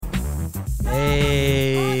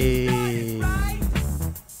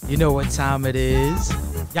You know what time it is.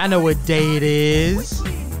 Y'all know what day it is.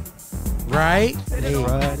 Right?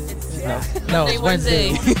 No, it's Wednesday.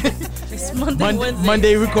 It's Wednesday.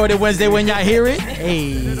 Monday recorded Wednesday when y'all hear it.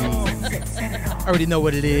 Hey. Already know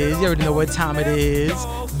what it is. You already know what time it is.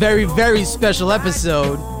 Very, very special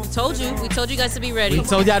episode. We told you guys to be ready. We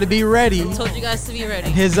told y'all to be ready. We told you guys to be ready.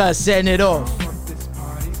 And here's us setting it off.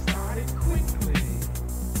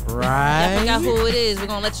 Right? I forgot who it is. We're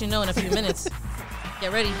going to let you know in a few minutes.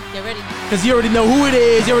 Get ready. Because you already know who it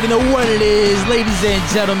is. You already know what it is. Ladies and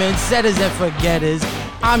gentlemen, setters and forgetters.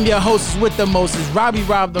 I'm your hostess with the mostest, Robbie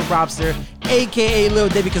Rob the Robster, a.k.a. Lil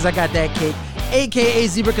Debbie because I got that cake, a.k.a.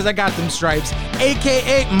 Zebra because I got them stripes,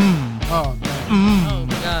 a.k.a. Oh,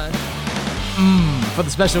 God. For the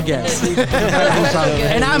special guest.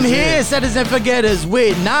 And I'm here, setters and forgetters,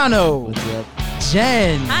 with Nano,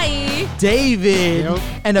 Jen, Hi, David,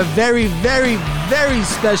 and a very, very, very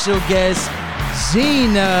special guest,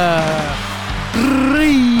 Gina.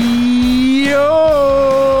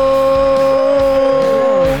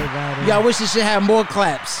 Y'all wish this shit had more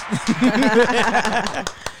claps.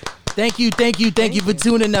 Thank you for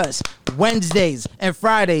tuning us. Wednesdays and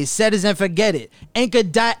Fridays, Setters and Forget It.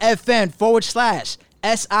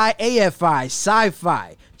 Anchor.fm/SIAFI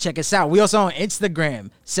Sci-Fi. Check us out. We also on Instagram,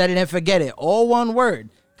 Set It and Forget It. All one word.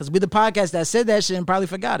 Because we the podcast that said that shit and probably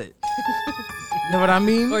forgot it. You know what I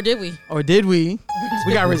mean? Or did we?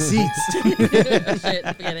 We got receipts. Shit,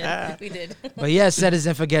 forget it. We did. But yes, Setters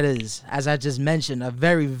and Forgetters, as I just mentioned, a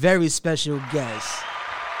very, very special guest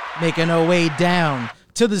making her way down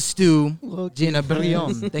to the stew, Gina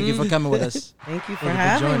Brillon. Thank you for coming with us. Thank you for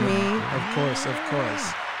having me. Of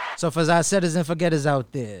course. So for our Setters and Forgetters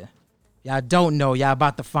out there, y'all don't know, y'all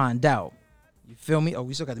about to find out. You feel me? Oh,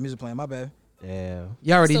 we still got the music playing, my bad. Yeah.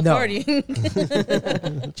 You already Still know.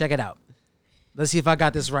 partying. Check it out. Let's see if I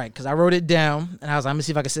got this right, because I wrote it down, and I was like, let me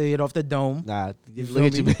see if I can say it off the dome. Nah, Look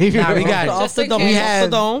at you, baby. Nah, we got it. Off the dome. We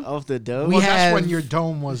have Off the dome. We Well, have that's when your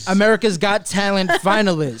dome was. America's Got Talent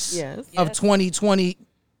finalists Yes. of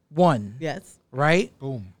 2021. Yes. Right?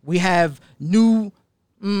 Boom. We have new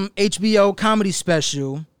HBO comedy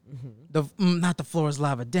special. The not The Floor Is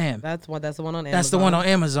Lava. Damn. That's the one on Amazon. That's the one on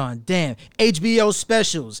Amazon. Damn. HBO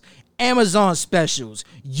specials, Amazon specials,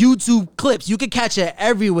 YouTube clips. You can catch it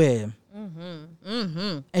everywhere.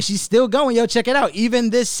 And she's still going. Yo, check it out. Even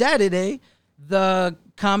this Saturday, the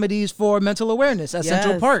comedies for mental awareness at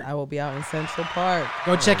Central Park. I will be out in Central Park.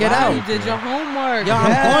 Go check it Wow, out. you did your homework. Yo,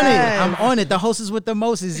 Yes. I'm on it. The hostess with the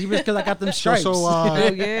mostest. Because I got them stripes. So Oh,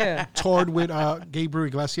 yeah. toured with Gabriel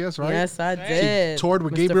Iglesias, right? Yes, I did. Toured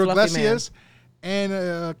with Mr. Gabriel Fluffy Iglesias,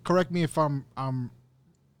 and correct me if I'm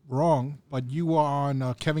wrong, but you were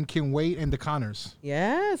on Kevin Kim Wade and the Connors.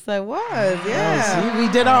 Yes, I was. Yeah. See, we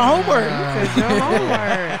did our homework. You did your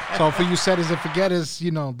homework. So for you setters and forgetters,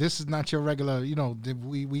 this is not your regular.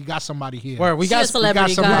 We got somebody here. Where we got She's a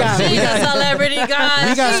celebrity some- guy. we She's got- a celebrity guy.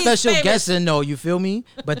 We got She's special famous. guests in, though, you feel me?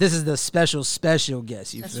 But this is the special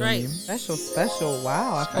guest, you That's feel right. me? Special.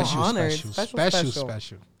 Wow. I feel honored. Special.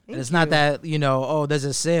 Thank It's you. not that, there's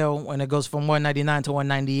a sale when it goes from $199 to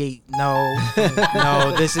 $198.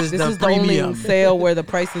 No, this is This the is the premium. only sale where the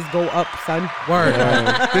prices go up, son. Word.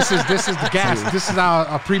 This is the gas. This is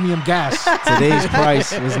our premium gas. Today's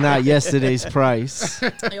price was not yesterday's price.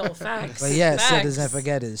 Yo, facts. But yeah, Setters and Facts.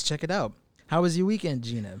 Forgetters. Check it out. How was your weekend,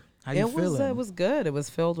 Gina? How you feeling? It was good. It was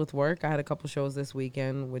filled with work. I had a couple shows this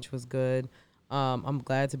weekend, which was good. I'm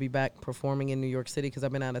glad to be back performing in New York City because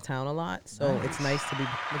I've been out of town a lot. So it's nice to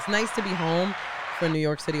be home for New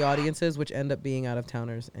York City audiences, which end up being out of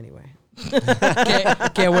towners anyway.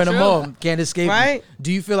 Can't win them all. Can't escape. Right?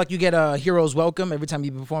 Do you feel like you get a hero's welcome every time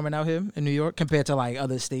you be performing out here in New York compared to like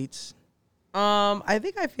other states? I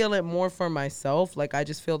think I feel it more for myself. Like I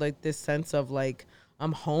just feel like this sense of like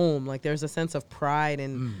I'm home. Like there's a sense of pride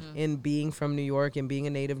in being from New York and being a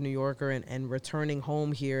native New Yorker and returning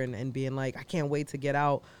home here and being like, I can't wait to get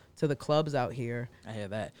out to the clubs out here. I hear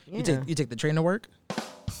that. Yeah. You take the train to work?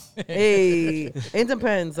 Hey, it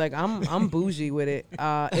depends. Like I'm bougie with it.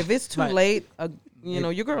 If it's too late,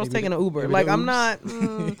 your girl's taking an Uber. Like I'm not.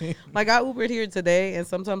 Like I Ubered here today, and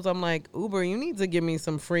sometimes I'm like, Uber, you need to give me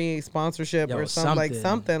some free sponsorship or something. Like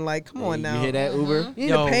something. Like come on now. You hear that, Uber? You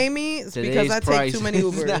need to pay me. It's because Today's I take price too many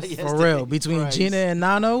is not Ubers. For real. Between Gina and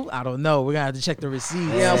Nano, I don't know. We're going to have to check the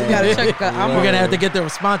receipts. Yeah, we gotta check that. We're going to have to get the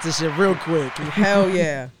sponsorship real quick. Hell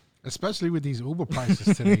yeah. Especially with these Uber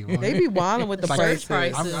prices today. They be wilding with the Like,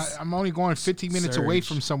 prices. I'm only going 15 minutes away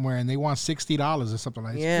from somewhere, and they want $60 or something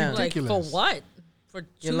like that. Yeah. It's Like, ridiculous. for what? For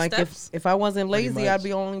You're two like steps. if I wasn't lazy, I'd much.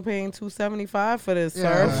 be only paying $275 for this,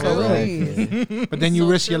 Yeah. sir. So please. But then you So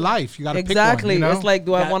risk your true. life. You got to Exactly. pick one. You know? It's like,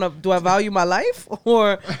 do I value my life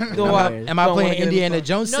or do I? Am I do playing wanna get Indiana in the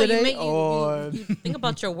Jones No, today? you think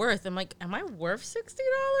about your worth. I'm like, am I worth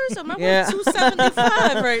 $60? Am I Yeah. worth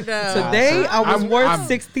 $275 right now? Today I was I'm- worth I'm-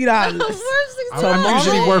 $60. I'm worth $60. I'm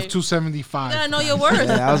usually Tomorrow? worth You $275. gotta know your worth.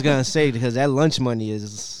 Yeah, I was gonna say because that lunch money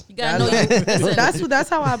is. You gotta know your listen, That's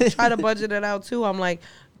how I try to budget it out too. I'm like,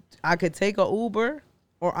 I could take a Uber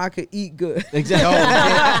or I could eat good. Exactly.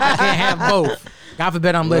 I can't have both. God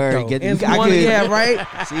forbid I'm lit Word, though. get- It's I one, could- yeah, right.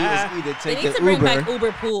 See, it's either they take need the to bring back Uber,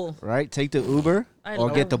 Uber Pool. right? Take the Uber I or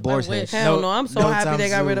know. get the Boar's I Head. wish. Hell No- no, I'm so no happy time they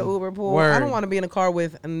got rid of soon. Uber Pool. Word. I don't want to be in a car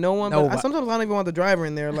with no one. No, But but- sometimes I don't even want the driver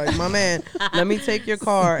in there. Like, my man, let me take your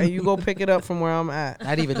car and you go pick it up from where I'm at.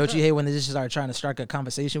 Not even. Don't you hate when they just start trying to strike a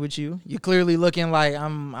conversation with you? You're clearly looking like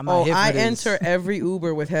I'm not Oh, here for I this. enter every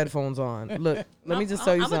Uber with headphones on. Look, let me just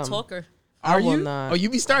tell you I'm something. a talker. I Are will you? not. Oh, you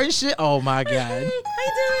be starting shit? Oh my god. How you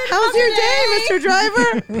doing? How's your day, Mr.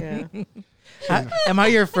 Driver? Yeah. Am I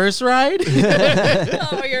your first ride?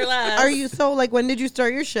 Oh, your last. Are you so like? When did you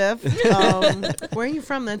start your shift? Where are you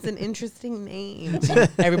from? That's an interesting name.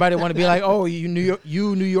 Everybody want to be like, oh, you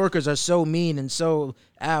New Yorkers are so mean and so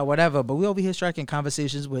whatever. But we over here striking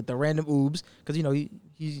conversations with the random oobs because you know he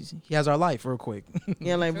has our life real quick.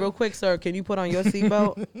 Yeah, like real quick, sir. Can you put on your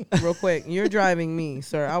seatbelt? Real quick. You're driving me,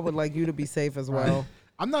 sir. I would like you to be safe as well.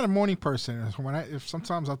 I'm not a morning person. If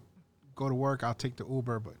sometimes I'll go to work, I'll take the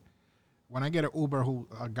Uber. But when I get an Uber,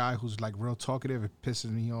 a guy who's like real talkative, it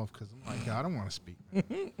pisses me off because I'm like, I don't want to speak.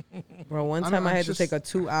 Bro, one I time don't- I it's had to take a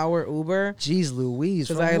just- 2-hour Uber Jeez Louise.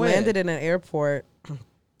 because from I where? landed in an airport.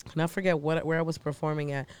 And I forget where I was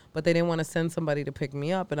performing at, but they didn't want to send somebody to pick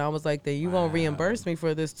me up. And I was like, then you going to reimburse me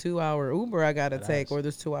for this 2-hour Uber I got to take or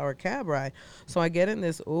this 2-hour cab ride. So I get in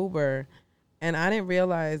this Uber and I didn't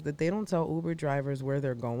realize that they don't tell Uber drivers where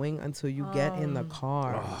they're going until you get in the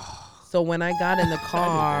car. So when I got in the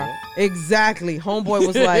car, exactly, homeboy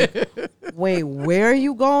was like, wait, where are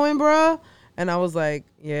you going, bro? And I was like,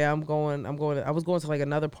 yeah, I'm going. I was going to like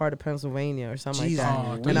another part of Pennsylvania or something like that.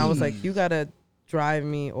 Jeez. And I was like, you got to drive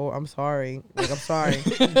me or I'm sorry. Like, I'm sorry.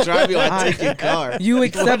 Drive me like take your car. You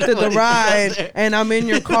accepted the ride and I'm in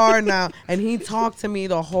your car now. And he talked to me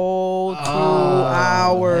the whole 2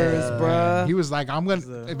 hours, bruh. He was like, if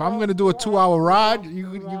I'm gonna do a 2-hour ride, you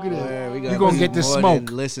gonna get this more smoke.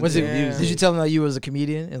 than Listen Was to it? music. Did you tell him that you was a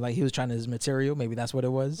comedian and like he was trying his material? Maybe that's what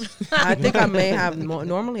it was. I think I may have.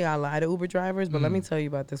 Normally, I lie to Uber drivers, but let me tell you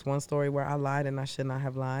about this one story where I lied and I should not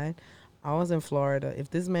have lied. I was in Florida.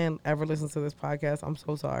 If this man ever listens to this podcast, I'm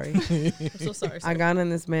so sorry. I'm so sorry. I got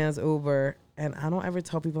in this man's Uber, and I don't ever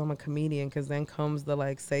tell people I'm a comedian because then comes the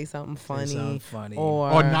like say something funny, something funny.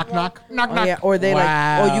 or knock knock knock oh, knock. yeah, or they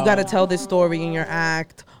like, oh, you got to Wow. tell this story in your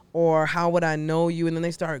act. Or how would I know you? And then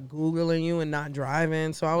they start Googling you and not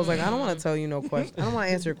driving. So I was like, I don't want to tell you no question. I don't want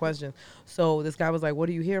to answer your question. So this guy was like, what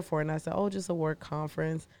are you here for? And I said, oh, just a work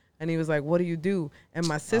conference. And he was like, what do you do? And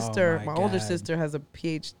my sister, my my older God. sister has a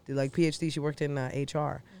PhD. She worked in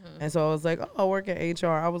HR. And so I was like, oh, I work at HR.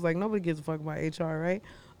 I was like, nobody gives a fuck about HR, right?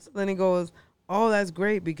 So then he goes, oh, that's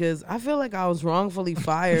great because I feel like I was wrongfully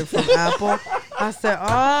fired from Apple. I said,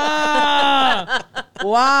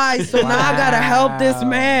 why? So now I got to help this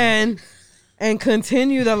man and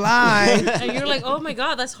continue to lie. And you're like, oh my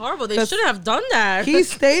God, that's horrible. They shouldn't have done that.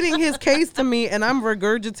 He's stating his case to me, and I'm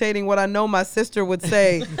regurgitating what I know my sister would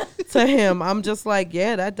say to him. I'm just like,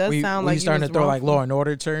 yeah, that does sound like you starting was to throw like wrongful. Law and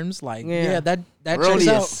Order terms. Like Yeah. that checks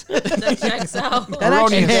Erroneous. out. That checks out. That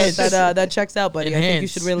actually Erroneous. that checks out, buddy. I think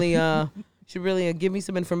you Enhance. should really give me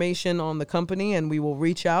some information on the company, and we will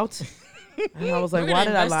reach out. And I was like, We're why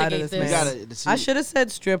gonna did I lie to this investigate man? this. I should have said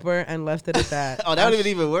stripper and left it at that. Oh, that would have been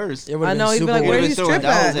even worse. It would've I been know, he'd be super like, where weird. do you Throwing strip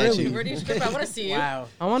at? dollars at you. Where do you strip? I want to see you. Wow.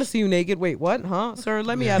 I want to see you naked. Wait, what? Huh? Sir,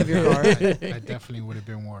 let me out of your car. That definitely would have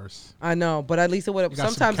been worse. I know, but at least it would have. You got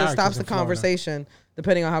some Sometimes it stops characters the in Florida. conversation,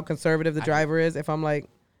 depending on how conservative the driver is. If I'm like,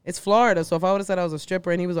 it's Florida, so if I would have said I was a stripper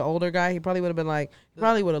and he was an older guy, he probably would have been like,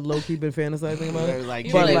 low key been fantasizing about it. Like,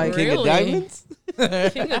 You'd But be like- King of really? Diamonds?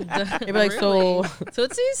 King of He'd be like, so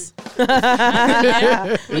Tootsies?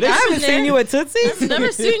 I haven't seen you at Tootsie's.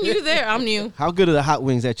 Never seen you there. I'm new. How good are the hot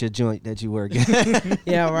wings at your joint that you work at?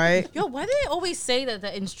 Yeah, right. Yo, why do they always say that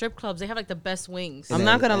in strip clubs they have like the best wings? I'm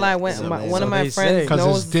not gonna lie. So One of my they say. friends Because it's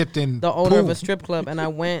knows dipped in the owner of poo. a strip club, and I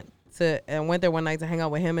went there one night to hang out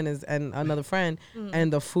with him and another friend,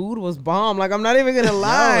 and the food was bomb. Like, I'm not even gonna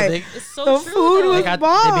lie. they- It's so The true. food though. was They be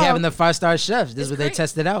bomb. having the 5-star chefs. This is what they great.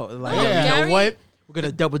 tested out. Like, Oh, you know Gary- what? We're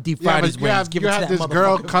gonna double deep Yeah, fry but these you wings. have, Give you it to have that this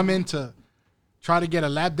girl motherfucker. come in to try to get a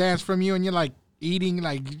lap dance from you, and you're like, eating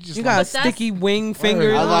like you just You got But that's- sticky wing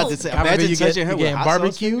fingers. I was about to say, Imagine imagine you touching her with getting hot sauce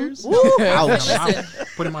barbecue. fingers. I'm Listen,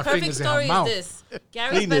 putting my perfect fingers in her story is mouth. this.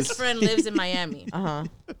 Gary's Cleanest. best friend lives in Miami. Uh-huh.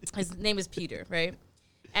 His name is Peter, right?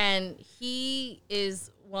 And he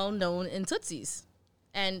is well known in Tootsies.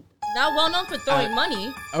 And not well known for throwing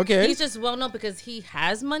money. Okay. He's just well known because he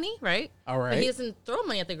has money, right? All right. But he doesn't throw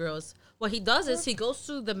money at the girls. What he does is he goes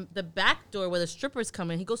to the back door where the strippers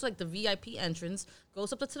come in. He goes to like the VIP entrance,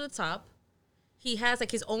 goes up to the top. He has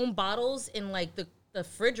like his own bottles in like the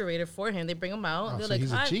refrigerator for him. They bring him out. Oh, They're so like,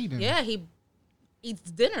 he's a "Hi." G then. Yeah, he eats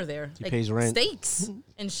dinner there. He like pays rent. steaks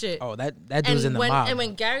and shit. Oh, that dude's in the when, mob. And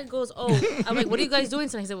when Gary goes, oh, I'm like, what are you guys doing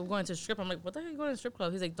tonight? He said, we're going to a strip. I'm like, what the hell are you going to a strip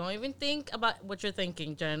club? He's like, don't even think about what you're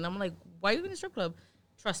thinking, Jen. And I'm like, why are you going to a strip club?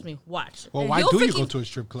 Trust me, watch. Well, And why he'll do you freaking- go to a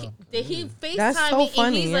strip club? He FaceTime That's so me funny,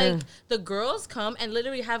 and he's yeah. like, the girls come and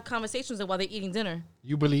literally have conversations while they're eating dinner.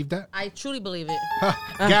 You believe that? I truly believe it.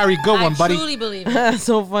 Gary, good one, I buddy. truly believe it. That's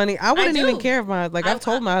so funny. I wouldn't do. even care if I've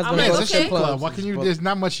told my husband I'm to like, go to It's a strip strip okay. club. clubs. What can you? There's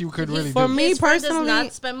not much you could really For do. me His friend personally, does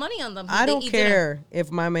not spend money on them. I They don't eat dinner. care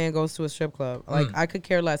if my man goes to a strip club. Like I could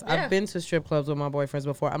care less. Yeah. I've been to strip clubs with my boyfriends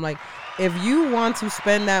before. I'm like, if you want to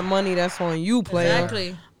spend that money, that's on you, player.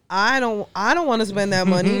 Exactly. I don't want to spend that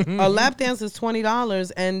money. A lap dance is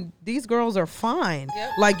 $20 and these girls are fine. Yep.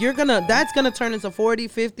 Like that's gonna turn into 40,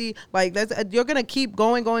 50. Like you're gonna keep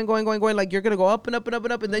going. Like you're gonna go up and up and up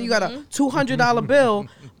and up, and then you got a $200 bill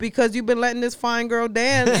because you've been letting this fine girl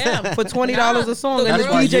dance Yeah. for $20 a song, the and the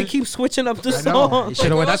That's why DJ you- keeps switching up the I know.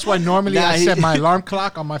 song. That's why normally Nah, I he- set my alarm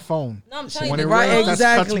clock on my phone. No, I'm So telling when you, it the Right, rings, girls,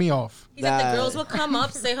 that cuts exactly. me off. he said Nah. the girls will come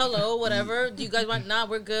up, say hello, whatever. Do you guys want? Nah,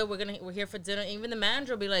 we're good. We're here for dinner. Even the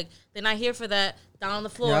manager will be like, they're not here for that. Down on the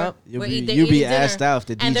floor. Yep. You'll We're be- they're you'll be eating dinner. asked out if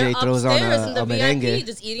the And DJ they're throws on upstairs a in the merengue. VIP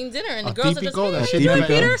just eating dinner, and the A girls are típico, just, that hey, shit how you never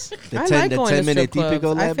doing, ends. Peter? The I 10 like the going 10 to minute strip clubs. típico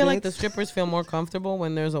I lap feel like the dance. strippers feel more comfortable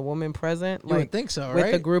when there's a woman present. You would Like think so, with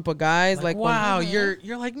right? a group of guys. Like when- wow, you're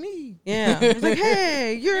like me. yeah. It's like,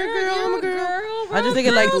 hey, you're a girl, I'm a girl. I just think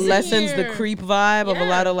it like girls in lessens the here. creep vibe of a Yeah.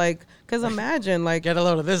 lot of like, cause imagine like Get a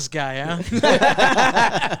load of this guy,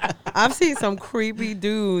 huh? I've seen some creepy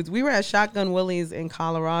dudes. We were at Shotgun Willie's in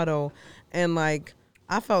Colorado, and like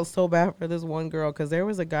I felt so bad for this one girl because there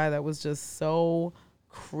was a guy that was just so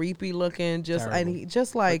creepy looking, just and Terrible. he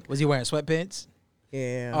just like Was he wearing sweatpants?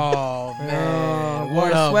 yeah. Oh man, Wore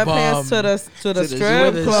what a sweatpants bum. to the the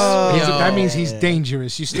strip strip club. Yo. That means he's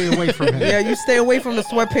dangerous. You stay away from him. Yeah, you stay away from the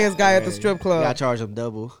sweatpants guy at the strip I club. charge him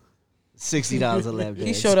double. $60 a lap dance.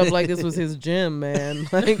 He showed up like this was his gym, man.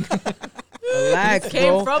 Like, relax,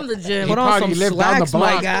 Came bro. from the gym. Put on probably some lived down the slacks,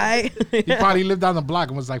 my block. guy. He probably lived down the block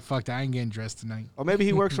and was like, "Fuck that, I ain't getting dressed tonight." Or maybe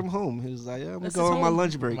he works from home. He was like, yeah, I'm going That's to go his on my home.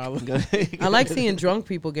 lunch break. I like seeing drunk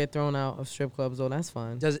people get thrown out of strip clubs, though. That's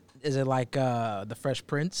fun. Is it like the Fresh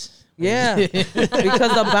Prince? Yeah, because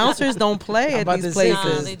the bouncers don't play I'm at about these to say, Nah,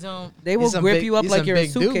 places. they don't. They will He's some grip big- you up he's like some you're a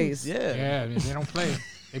big dudes. suitcase. Yeah. Yeah, I mean, they don't play.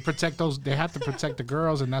 They protect those. They have to protect the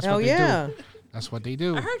girls, and that's Hell what they yeah. do. That's what they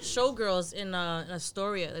do. I heard showgirls in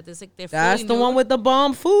Astoria. Like they're That's fully the nude. one with the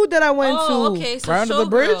bomb food that I went Oh, to. okay. So Right under the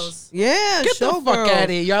bridge? showgirls. Yeah, Get the fuck showgirls. out of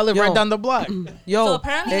here! Y'all live Yo. right down the block. Yo, So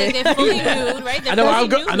apparently they're fully nude, right? They're I know. fully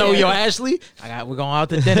nude I know. there. Yo, Ashley. We're going out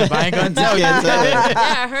to dinner, but I ain't gonna tell you. Yeah,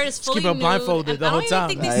 I heard it's fully keep her nude, blindfolded and the I whole don't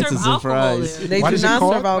time. even think Nah, they it's a serve alcohol surprise. there. they What do is it not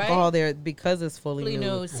called? serve alcohol Right? there because it's fully Fully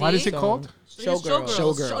nude. nude. See? What is it called? Showgirls.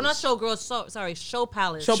 Showgirls. Not showgirls. Sorry, show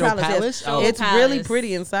palace. Show Show Palace. Palace? Yes. Oh. It's Show really Palace.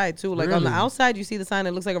 pretty inside too. Like on the Really? outside, you see the sign.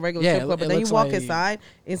 It looks like a regular Yeah, strip club, it but then you looks walk like- inside.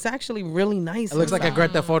 It's actually really nice. It looks like a inside.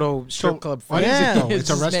 Grand Theft Auto strip club. What is Yeah. it though? It's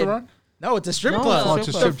a just made- restaurant. No, it's a strip No, club. it's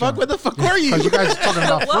a strip The club. fuck? Where the fuck were you? Because you guys are talking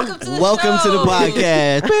about Welcome food. to the Welcome to the show.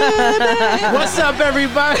 podcast. What's up,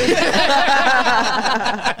 everybody?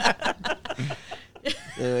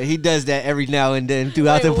 He does that every now and then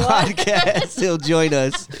throughout Wait, the what? podcast. He'll join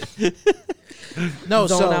us. No,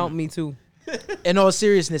 Zone so out me too. in all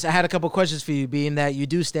seriousness, I had a couple questions for you, being that you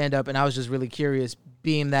do stand up, and I was just really curious,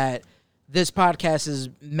 being that this podcast is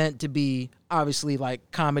meant to be obviously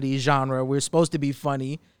like comedy genre. We're supposed to be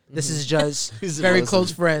funny. This is just He's very supposed close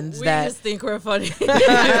to. friends We that just think we're funny. We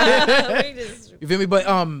just- you feel me. But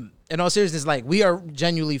in all seriousness, like we are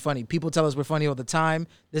genuinely funny. People tell us we're funny all the time.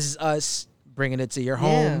 This is us bringing it to your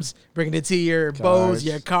homes, bringing it to your bows, Cars,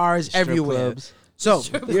 your cars, strip everywhere. clubs. So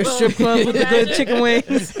Your strip club with the good chicken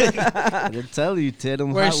wings. I tell you, Ted,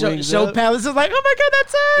 them where hot show, wings show up. Palace is like, oh my god,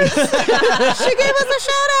 that's us. She gave us a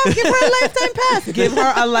shout out. Give her a lifetime pass. Give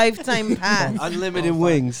her a lifetime pass. Unlimited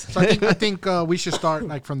wings. So I think we should start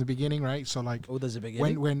like from the beginning, right? So like Oh, there's a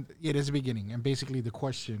beginning. when there's a beginning, and basically the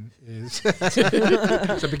question is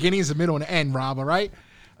the beginning is the middle and the end, Rob. All right.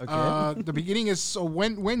 Okay. The beginning is so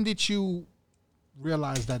when did you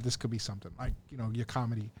realize that this could be something like your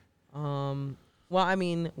comedy? Well, I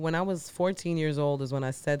mean, when I was 14 years old is when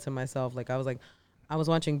I said to myself, like, I was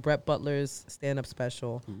watching Brett Butler's stand-up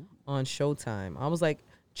special on Showtime. I was like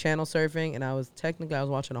channel surfing, and I was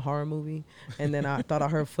watching a horror movie, and then I thought I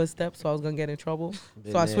heard footsteps, so I was gonna get in trouble.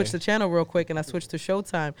 So I switched the channel real quick, and I switched to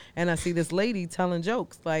Showtime, and I see this lady telling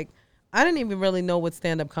jokes. Like, I didn't even really know what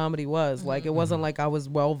stand-up comedy was. Like, it wasn't like I was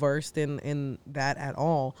well-versed in that at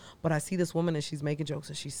all. But I see this woman, and she's making jokes,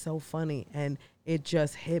 and she's so funny, and it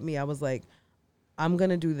just hit me. I was like, I'm going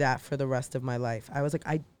to do that for the rest of my life. I was like,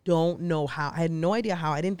 I don't know how. I had no idea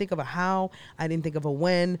how. I didn't think of a how. I didn't think of a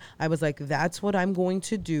when. I was like, that's what I'm going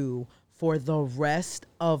to do for the rest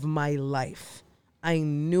of my life. I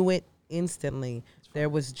knew it instantly. There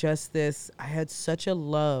was just this, I had such a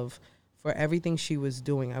love for everything she was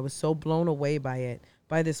doing. I was so blown away by it,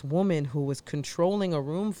 by this woman who was controlling a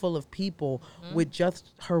room full of people with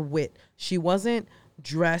just her wit. She wasn't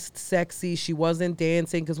dressed sexy. She wasn't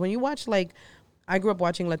dancing. Because when you watch, like, I grew up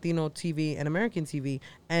watching Latino TV and American TV,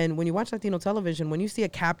 and when you watch Latino television, when you see a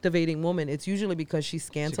captivating woman, it's usually because she's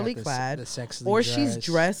scantily clad, or she's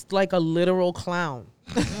dressed like a literal clown.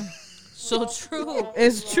 So true.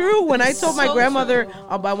 It's true. When I told my grandmother,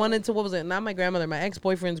 I wanted to, what was it? Not my grandmother, my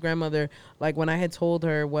ex-boyfriend's grandmother. Like, when I had told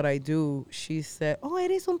her what I do, she said, "Oh,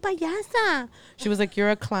 eres un payasa." She was like,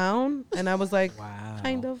 "You're a clown," and I was like, Wow.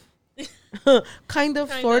 kind of. kind of,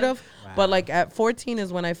 sort of. Wow. But like at 14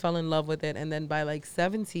 is when I fell in love with it, and then by like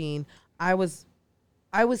 17, I was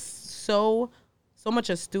so much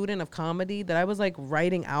a student of comedy that I was like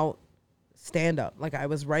writing out stand up. Like, I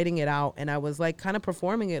was writing it out, and I was like kind of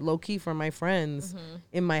performing it low key for my friends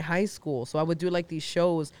in my high school. So I would do like these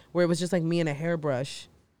shows where it was just like me and a hairbrush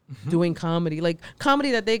doing comedy, like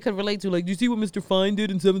comedy that they could relate to. Like, do you see what Mr. Fine did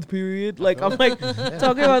in 7th period? Like, I'm like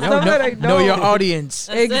talking about stuff that I know. Know your audience.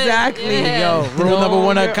 Exactly. Yo, rule number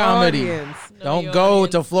one of comedy. Don't go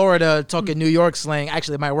to Florida talking New York slang.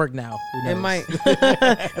 Actually, it might work now. It might.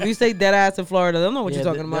 If you say dead ass in Florida, they don't know what you're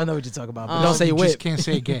talking about. They know what you're talking about. But don't say You whip. just can't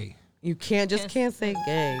say gay. You can't say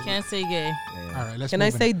gay. Can't say gay. All right, let's Can move I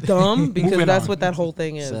in. say dumb? Because Moving that's on. what that whole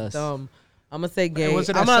thing is. Sus. Dumb. I'm going to say gay. was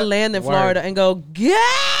it I'm that going to land in Word. Florida and go, gay!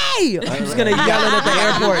 I'm just going to yell it at the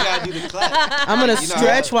airport. You gotta do the clap. I'm going to You know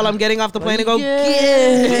stretch how- while I'm getting off the plane and go,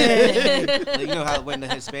 gay! Like, you know how when the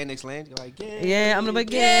Hispanics land, you're like, yeah. Yeah, I'm going to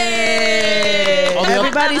be gay! All the-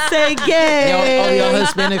 Everybody say All gay! the other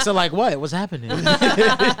Hispanics are like, what? What's happening?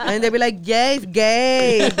 And they be like, gay,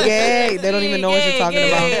 gay, gay. They don't even know what you're talking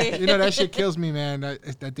about. You know, that shit kills me, man.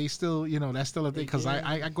 That they still, you know, that's still a thing. Because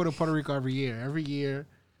I go to Puerto Rico every year. Every year,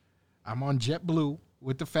 I'm on JetBlue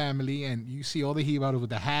with the family, and you see all the jibaros with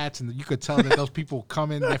the hats, and you could tell that those people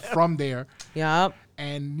coming, they're from there. Yup.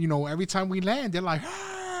 And, you know, every time we land, they're like,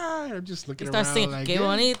 ah, they're just looking Start around singing, like, que yeah.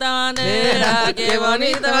 bonita bandera, que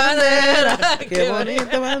bonita bandera, Que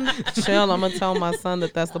bonita bandera. Chill, I'm going to tell my son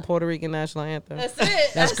that's the Puerto Rican national anthem. That's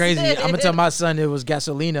it. That's crazy. it. I'm going to tell my son it was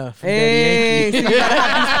Gasolina from Hey, Daddy so Yankee. you gotta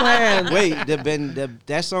have these plans. Wait,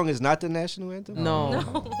 that song is not the national anthem? No.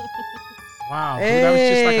 Wow. So that was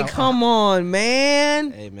just Hey, like a, come on,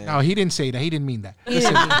 man. Hey, man. No, he didn't say that. He didn't mean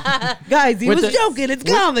that. Guys, he With was the- joking. It's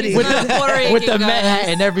comedy. With Puerto the, Rican with the guys. Met hat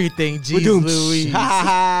and everything. Jeez Louise. Ha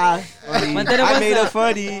ha ha. But then it I was made a- it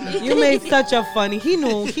funny. You made such a funny. He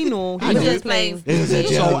knew. I'm just playing.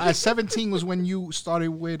 So at 17 was when you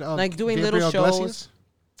started with Like doing Gabriel little shows. Iglesias?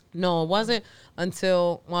 No, it wasn't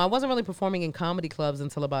until, well, I wasn't really performing in comedy clubs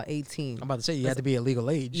until about 18. I'm about to say you had to be a legal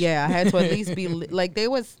age. Yeah, I had to at least be like they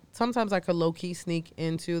was sometimes I could low key sneak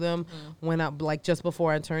into them when I like just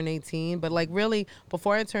before I turned 18, but like really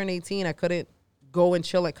before I turned 18, I couldn't go and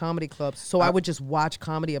chill at comedy clubs. So I would just watch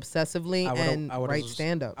comedy obsessively and write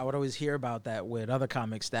stand up. I would always hear about that with other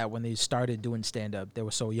comics that when they started doing stand up, they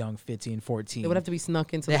were so young, 15, 14. They would have to be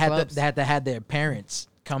snuck into they the had clubs. they had to have their parents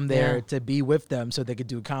come there Yeah. to be with them so they could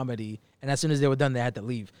do comedy. And as soon as they were done, they had to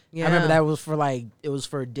leave. Yeah. I remember that was for it was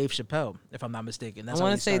for Dave Chappelle, if I'm not mistaken. That's I how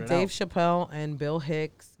want he to say started Dave out. Chappelle and Bill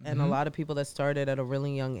Hicks and a lot of people that started at a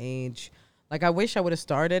really young age. Like I wish I would have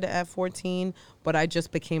started at 14, but I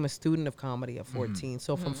just became a student of comedy at 14.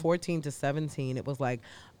 So from 14 to 17, it was like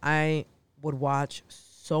I would watch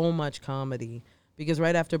so much comedy because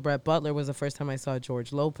right after Brett Butler was the first time I saw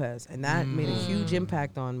George Lopez, and that made a huge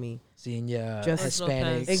impact on me. Seeing Just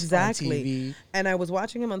Hispanics exactly. on TV. And I was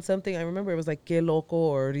watching him on something. I remember it was like Que Loco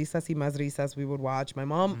or Risas y Más Risas. We would watch. My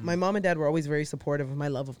mom and dad were always very supportive of my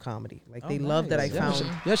love of comedy. Like they loved that I found.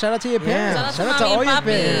 Yeah, shout out to your parents. Yeah. Shout out to all your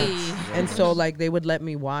Mommy and parents. Papi. And so like they would let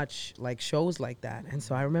me watch like shows like that. And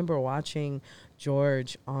so I remember watching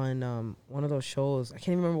George on one of those shows. I can't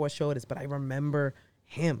even remember what show it is, but I remember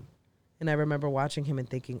him. And I remember watching him and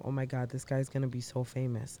thinking, oh my God, this guy's going to be so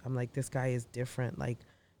famous. I'm like, this guy is different. Like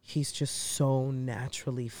he's just so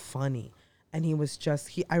naturally funny. And he was just,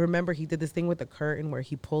 I remember he did this thing with the curtain where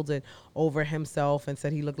he pulled it over himself and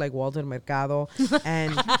said he looked like Walter Mercado.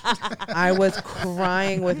 And I was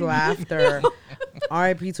crying with laughter.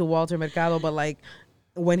 R.I.P. to Walter Mercado. But like,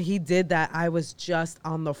 when he did that, I was just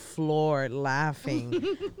on the floor laughing.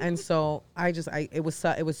 And so it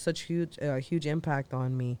was such huge impact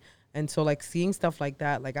on me. And so like seeing stuff like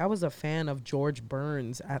that, like I was a fan of George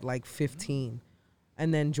Burns at like 15.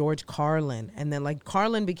 And then George Carlin. And then like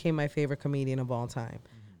Carlin became my favorite comedian of all time.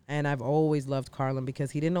 And I've always loved Carlin because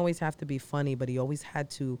he didn't always have to be funny, but he always had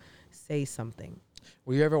to say something.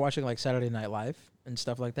 Were you ever watching like Saturday Night Live and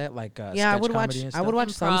stuff like that? Like yeah, sketch comedy and stuff? I would watch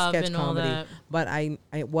some Improv sketch and all comedy, that. but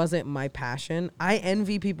it wasn't my passion. I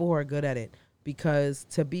envy people who are good at it because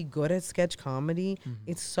to be good at sketch comedy,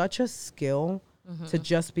 it's such a skill. To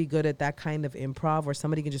just be good at that kind of improv where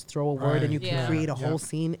somebody can just throw a word and you can create a whole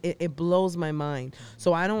scene. It blows my mind.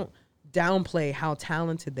 So I don't downplay how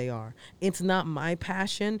talented they are. It's not my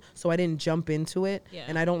passion, so I didn't jump into it. Yeah.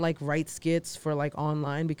 And I don't like write skits for like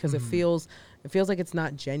online because it feels like it's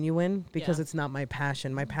not genuine because it's not my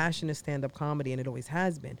passion. My passion is stand-up comedy and it always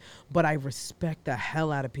has been. But I respect the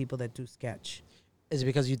hell out of people that do sketch. Is it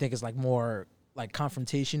because you think it's like more like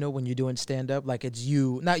confrontational when you're doing stand-up? Like it's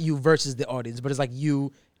you, not you versus the audience, but it's like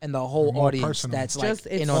you and the whole More audience personal. that's Just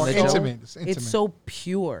like it's in on the so- joke. Intimate. It's intimate. It's so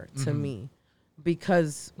pure to me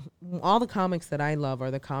because all the comics that I love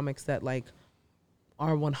are the comics that like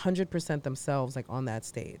are 100% themselves like on that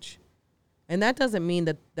stage. And that doesn't mean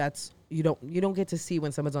that that's you don't get to see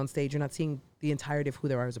when someone's on stage. You're not seeing the entirety of who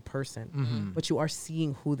they are as a person, but you are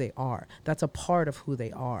seeing who they are. That's a part of who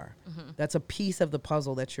they are. That's a piece of the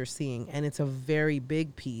puzzle that you're seeing, and it's a very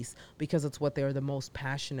big piece because it's what they're the most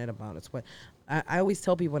passionate about. It's what I always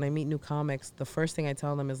tell people when I meet new comics. The first thing I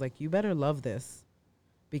tell them is like, you better love this,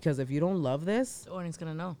 because if you don't love this, The audience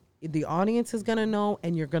gonna know. the audience is gonna know,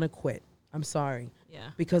 and you're gonna quit. I'm sorry.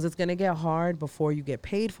 Yeah. Because it's going to get hard before you get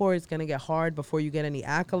paid for it. It's going to get hard before you get any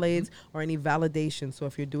accolades or any validation. So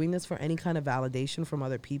if you're doing this for any kind of validation from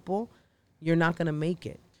other people, you're not going to make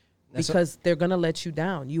it because they're going to let you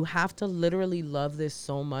down. You have to literally love this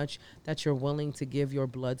so much that you're willing to give your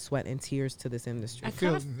blood, sweat, and tears to this industry.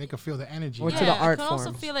 They can feel the energy. Or to the art I can also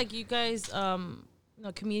forms. feel like you guys,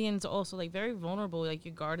 comedians are also like very vulnerable. Like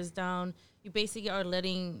your guard is down. You basically are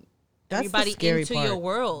letting That's the everybody scary into part. your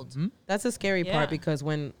world. That's the scary Yeah. part because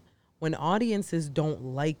when audiences don't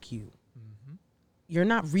like you, you're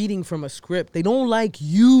not reading from a script. They don't like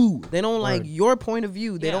you. They don't like your point of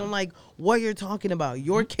view. They Yeah. don't like what you're talking about,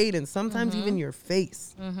 your cadence, sometimes even your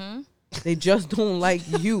face. They just don't like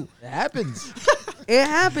you. It happens. It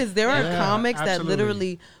happens. There are Yeah, comics that absolutely.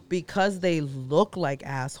 literally, because they look like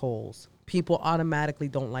assholes, people automatically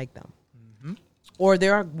don't like them. Or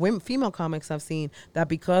there are female comics I've seen that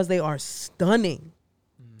because they are stunning,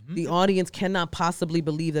 the audience cannot possibly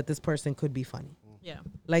believe that this person could be funny. Yeah.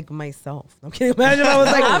 Like myself. Okay, imagine I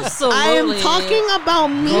was like, Absolutely. I am talking about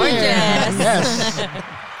me. Yes.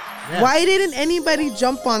 Why didn't anybody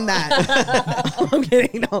jump on that? I'm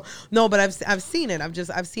kidding. No, but I've seen it.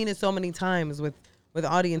 I've seen it so many times with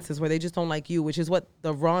audiences where they just don't like you, which is what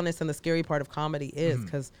the rawness and the scary part of comedy is,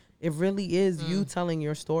 because it really is you telling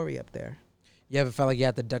your story up there. You ever felt like you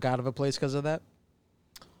had to duck out of a place because of that?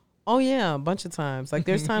 Oh yeah, a bunch of times. Like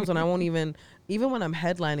there's times when I won't even when I'm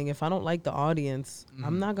headlining, if I don't like the audience,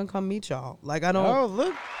 I'm not gonna come meet y'all. Like I don't. Oh,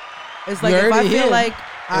 look. It's like You if I already feel here. like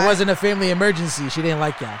It wasn't a family emergency. She didn't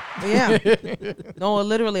like y'all. yeah. No,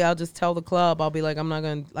 literally, I'll just tell the club. I'll be like, I'm not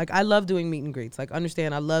going to, like, I love doing meet and greets. Like,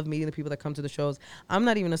 understand, I love meeting the people that come to the shows. I'm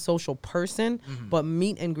not even a social person, but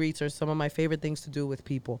meet and greets are some of my favorite things to do with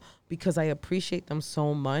people because I appreciate them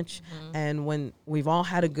so much. And when we've all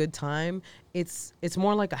had a good time, it's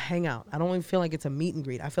more like a hangout. I don't even feel like it's a meet and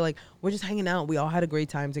greet. I feel like we're just hanging out. We all had a great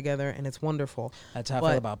time together, and it's wonderful. That's how I But-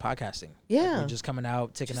 feel about podcasting. Yeah. Like we're just coming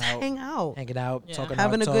out, taking Just out, hang out. hanging out, Yeah. talking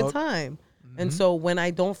Having a about good talk. time. And so when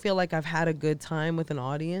I don't feel like I've had a good time with an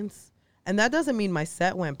audience, and that doesn't mean my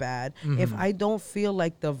set went bad. If I don't feel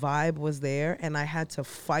like the vibe was there and I had to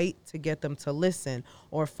fight to get them to listen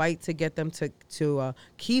or fight to get them to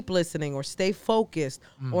keep listening or stay focused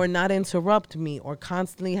or not interrupt me or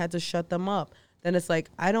constantly had to shut them up, then it's like,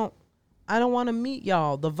 I don't want to meet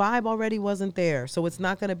y'all. The vibe already wasn't there. So it's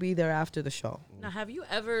not going to be there after the show. Now, have you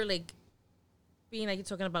ever being like you're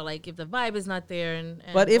talking about like if the vibe is not there and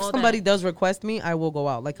But if all somebody that, does request me, I will go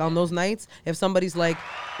out. Like on those nights, if somebody's like,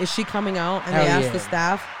 is she coming out? And Hell they ask yeah. the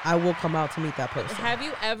staff, I will come out to meet that person. have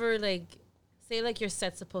you ever say your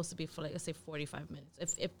set's supposed to be for let's say 45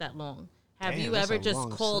 minutes, if that long. Have Damn, you that's ever a just long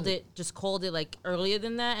called set. it earlier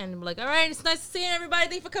than that and like, all right, it's nice seeing everybody.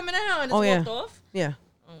 Thanks for coming out and just Oh, yeah. walked off? Yeah.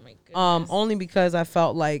 Oh my goodness. Only because I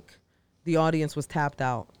felt like the audience was tapped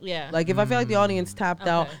out. Yeah. Like if I feel like the audience tapped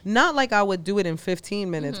out, not like I would do it in 15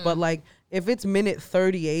 minutes, but like if it's minute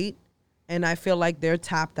 38 and I feel like they're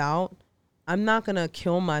tapped out, I'm not gonna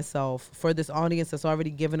kill myself for this audience that's already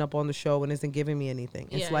given up on the show and isn't giving me anything.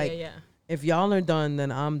 It's if y'all are done, then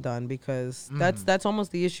I'm done, because that's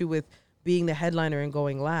almost the issue with being the headliner and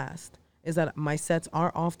going last, is that my sets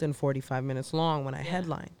are often 45 minutes long when I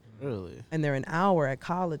headline. Really? And they're an hour at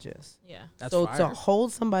colleges. Yeah. That's so fire. to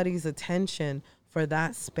hold somebody's attention for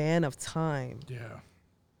that span of time,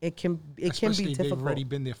 it can be Especially difficult. They've already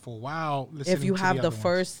been there for a while. If you have the other ones.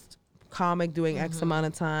 first comic doing X amount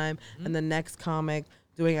of time and the next comic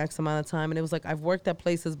doing X amount of time, and it was like I've worked at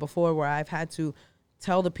places before where I've had to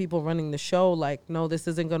tell the people running the show, like, no, this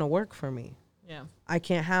isn't going to work for me. Yeah. I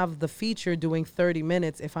can't have the feature doing 30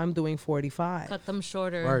 minutes if I'm doing 45. Cut them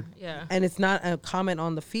shorter. Word. Yeah. And it's not a comment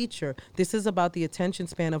on the feature. This is about the attention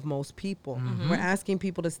span of most people. We're asking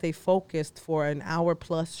people to stay focused for an hour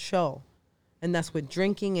plus show. And that's with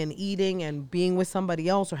drinking and eating and being with somebody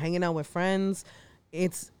else or hanging out with friends.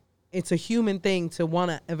 It's a human thing to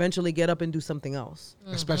want to eventually get up and do something else.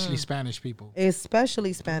 Especially Spanish people.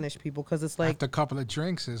 Especially Spanish people, because it's like, After a couple of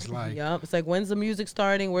drinks, it's like, it's like, when's the music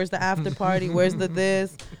starting? Where's the after party? Where's the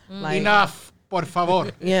this? Like, enough, por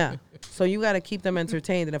favor. yeah. So you got to keep them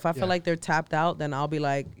entertained. And if I feel Yeah. like they're tapped out, then I'll be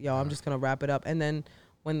like, yo, I'm just going to wrap it up. And then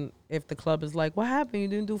if the club is like, what happened? You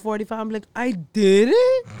didn't do 45? I'm like, I did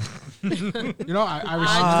it? You know, I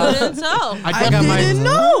I couldn't tell. I didn't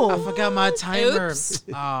know. I forgot my timer. Oops.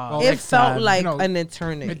 Oh, It next felt time. like You know, an I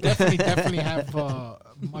eternity. definitely have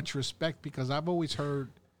much respect, because I've always heard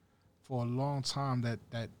for a long time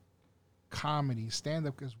that comedy,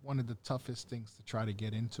 stand-up is one of the toughest things to try to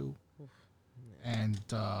get into. And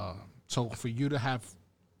so for you to have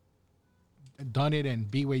done it and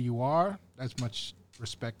be where you are, that's much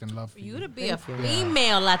respect and love for For you you. to be a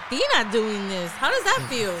female Latina doing this, how does that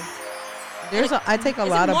feel? I take a It's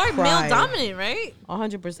lot of more pride. male dominant, right?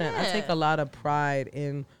 100%. I take a lot of pride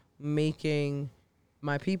in making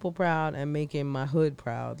my people proud and making my hood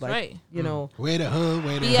proud. Like, Right. you know, Where the hood,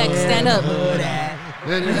 where the BX, hood. stand up.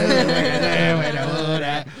 Where the hood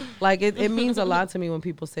at? like it means a lot to me when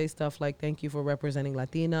people say stuff like, thank you for representing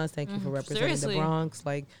Latinas. Thank you for representing Seriously. the Bronx.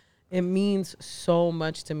 Like, it means so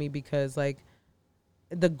much to me, because like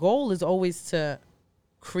the goal is always to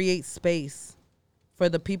create space for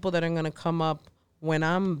the people that are going to come up when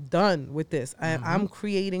I'm done with this. I'm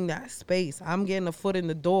creating that space. I'm getting a foot in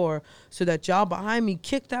the door so that y'all behind me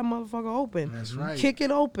kick that motherfucker open. That's right. Kick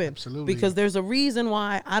it open. Absolutely. Because there's a reason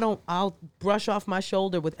why I'll brush off my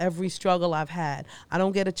shoulder with every struggle I've had. I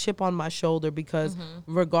don't get a chip on my shoulder because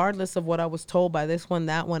regardless of what I was told by this one,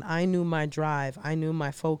 that one, I knew my drive. I knew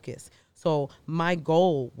my focus. So my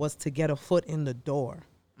goal was to get a foot in the door.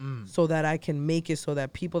 So that I can make it so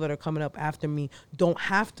that people that are coming up after me don't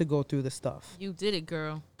have to go through the stuff. You did it,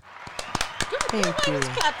 girl. Thank you. Let's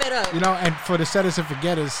clap it up. You know, and for the setters and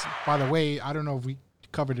forgetters, by the way, I don't know if we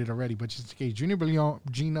covered it already, but just in case, Gina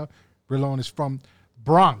Brillon is from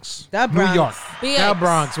Bronx, That New Bronx. York. BX. That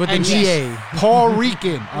Bronx with the And GA. Puerto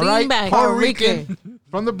Rican, all right? Beanbag. Puerto Rican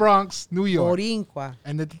from the Bronx, New York. Borinqua.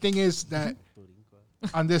 And the thing is that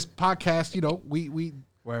on this podcast, you know, we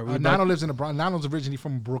Where we Nano lives in the Bronx. Nano's originally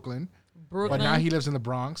from Brooklyn, but now he lives in the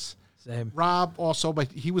Bronx. Same. Rob also,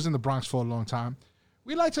 but he was in the Bronx for a long time.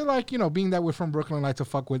 We like to, being that we're from Brooklyn, like to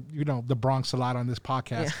fuck with, the Bronx a lot on this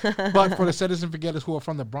podcast. But for the setters and forgetters who are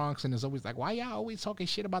from the Bronx, and it's always like, why y'all always talking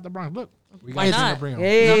shit about the Bronx? Look, we Why got not? Gina Brillon.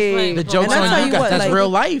 Hey, The joke's And I tell on you you guys. what, That's like, real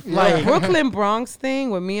life. The Like, Brooklyn Bronx thing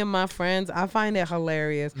with me and my friends, I find it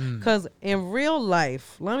hilarious because in real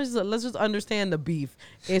life, let's just understand the beef.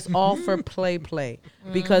 It's all for play,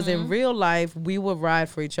 because in real life we would ride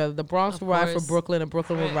for each other. The Bronx Of would ride for course. Brooklyn, and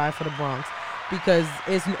Brooklyn would Right. ride for the Bronx. Because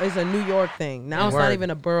it's a New York thing. Now it's not Word. even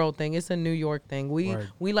a borough thing. It's a New York thing. Word.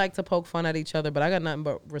 We like to poke fun at each other, but I got nothing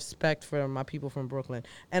but respect for my people from Brooklyn.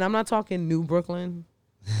 And I'm not talking New Brooklyn.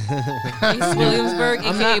 East Williamsburg,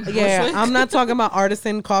 aka Bushwick. I'm not talking about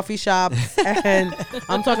artisan coffee shops, and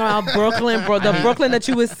I'm talking about Brooklyn, the Brooklyn that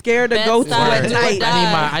you was scared to go to Bed-Stuy, at do or night.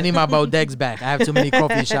 die. I need my bodegas back. I have too many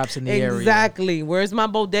coffee shops in the area. Exactly. Where's my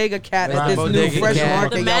bodega cat Where's at my this new bodega fresh cat?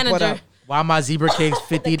 market The y'all put manager. up? Why my zebra cakes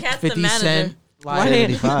 50, The cat's the 50 manager. cent? Like,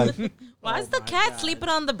 75. Why is the cat sleeping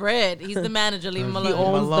on the bread? He's the manager. Leave him He alone.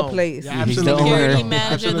 owns the alone. place. Yeah, He's the absolutely. owner. Security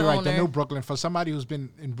manager, Absolutely the right. The owner. New Brooklyn. For somebody who's been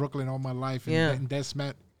in Brooklyn all my life and, Yeah. and that's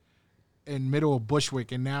met in middle of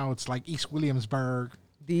Bushwick, and now it's like East Williamsburg.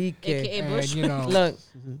 DK. AKA And, Bush. Look,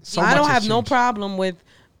 so I much don't has have no changed. problem with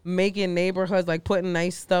making neighborhoods, like putting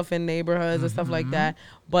nice stuff in neighborhoods and stuff like that.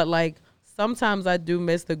 But like sometimes I do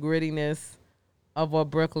miss the grittiness of what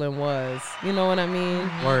Brooklyn was. You know what I mean?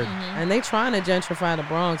 Word. And they trying to gentrify the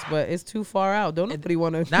Bronx, but it's too far out. Don't nobody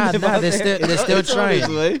want to. Nah, they're still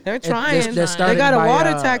trying. They're trying. They're They starting got a by,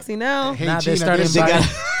 water taxi now. Hey, Nah, they're Gina, starting by.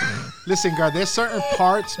 listen, girl, there's certain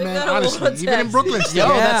parts, man, got a honestly, wall even in taxi. Brooklyn Yo, still.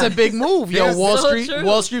 that's a big move. Yo, Yes. Wall So Street, true.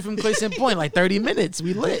 Wall Street from Clayton Point, like 30 minutes.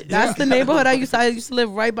 We lit. That's the neighborhood I used to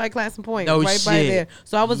live right by Classen Point. No right by shit. there.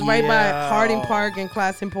 So I was right by Yo. Harding Park and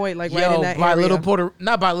Classen Point, like right Yo, in that by area.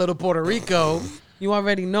 not by Little Puerto Rico. You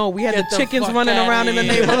already know. We had Get the the chickens fuck running outta around in the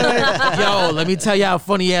here. neighborhood. Yo, let me tell y'all a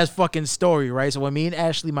funny ass fucking story, right? So when me and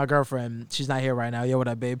Ashley, my girlfriend, she's not here right now. Yo, what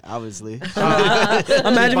up, babe? Obviously. Imagine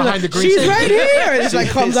Behind like, the green she's screen. right here. And it's like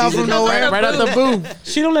comes out from nowhere. Right out the booth.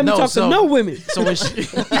 She don't let me No, talk so- to no women. So when she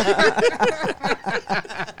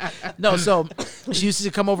No, so she used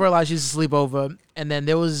to come over a lot. She used to sleep over. And then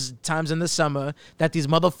there was times in the summer that these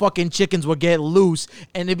motherfucking chickens would get loose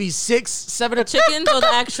and it'd be 6, 7 o'clock. Chickens or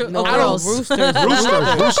the actual No, girls? roosters.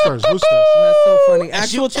 Roosters. That's so funny.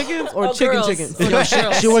 Actual chickens or Oh, chicken girls. chickens?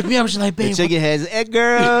 Yo, she woke me up. She's like, The babe, chicken has egg,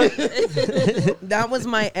 girl. That was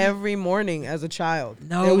my every morning as a child.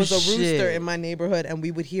 No there was a shit. rooster in my neighborhood, and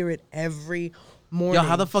we would hear it every morning. yo,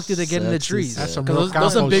 how the fuck did they get in the Sexy trees? stuff. That's some 'Cause real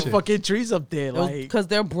those some combo big shit. fucking trees up there. Like, Because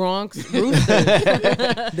they're Bronx roosters.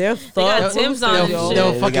 They're got thug Timbs roosters, on yo. and they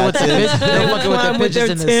were shit. fucking got with the Timbs. pigeons. They were fucking with the Climb with their pigeons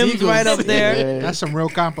and the Timbs seagulls. right up there. That's some real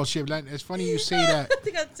combo shit. Like, it's funny you say that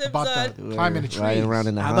They got Timbs about on. the climbing the trees. Riding around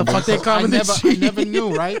in the How the Honda. fuck they I climbing never, the I trees? never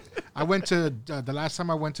knew, right? I went to the last time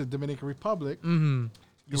I went to Dominican Republic. You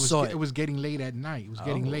saw It was getting late at night. It was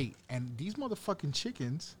getting Oh. late, and these motherfucking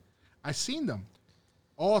chickens, I seen them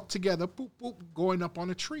all together, boop boop, going up on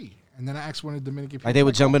a tree. And then I asked one of the Dominican people, Like they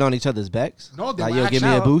were jumping on each other's backs. no, they like, were yo, give me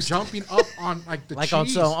a actually boost. jumping up on like the Like on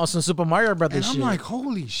trees. some Super Mario Brothers And I'm shit. like,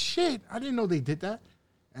 holy shit! I didn't know they did that.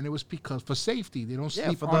 And it was because for safety, they don't yeah,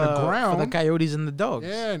 sleep for on the for ground. the coyotes and the dogs.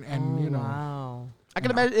 Yeah, and you know, Wow. I can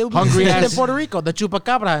imagine it would be Hungry in ass- Puerto Rico, the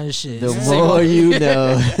chupacabra and shit. The Same more way. you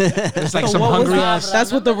know. it's like So some what was hungry that? ass.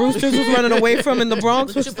 That's what the roosters was running away from in the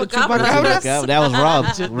Bronx. Was the Chupacabra. chupacabras? That was Rob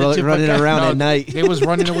running around at night. They was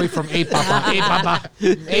running away from a papa, a papa,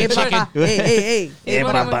 a chicken. Hey. Hey,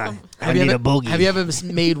 What am I Baba, from? I need a boogie. Have you ever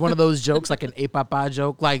made one of those jokes, like an papa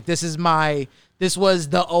joke? Like, this was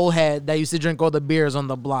the old head that used to drink all the beers on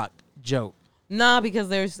the block joke. Nah,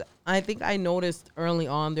 because I think I noticed early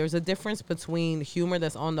on there's a difference between humor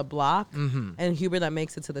that's on the block and humor that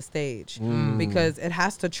makes it to the stage because it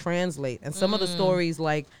has to translate. And some of the stories,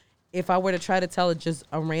 like if I were to try to tell it just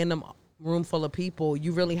a random room full of people,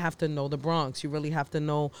 you really have to know the Bronx. You really have to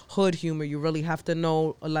know hood humor. You really have to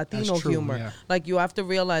know Latino That's true, humor. yeah. Like you have to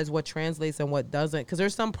realize what translates and what doesn't. Because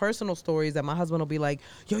there's some personal stories that my husband will be like,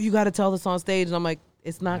 yo, you got to tell this on stage. And I'm like,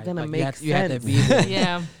 it's not going to Like, make sense. you have to be there.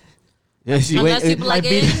 Yeah. Yeah, see, Unless people like, might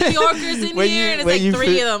be- New Yorkers in here, and it's like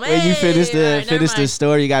three of them. When you finish Hey, all right, never finish the mind.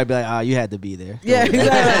 story, you gotta be like, oh, you had to be there. Yeah,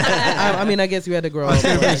 exactly. I mean, I guess you had to grow up.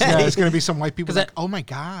 It's gonna be some white people 'Cause like, oh my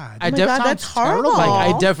god. I my def- God, that's horrible. Like,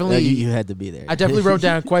 I No, definitely, you had to be there. I definitely wrote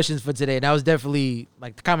down questions for today, and that was definitely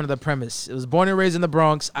like the comment of the premise. It was born and raised in the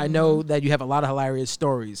Bronx. I know that you have a lot of hilarious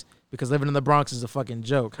stories because living in the Bronx is a fucking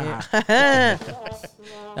joke. Ha.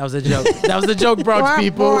 That was a joke. That was a joke, Bronx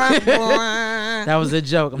people. That was a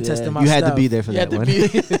joke. I'm Yeah, testing my you had to stuff. be there for You had that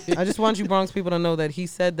to one. be- I just want you Bronx people to know that he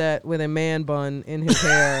said that with a man bun in his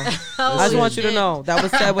hair. Oh, I just want you to shit. know that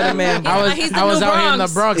was said with a man bun. I was, He's the I was new out here in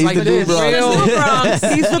the Bronx. Bronx He's like the new this. Bronx. He's the Bronx.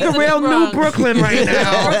 He's looking the real new Bronx. Brooklyn right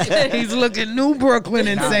now. He's looking new Brooklyn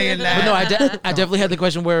and saying But that. no, I definitely had the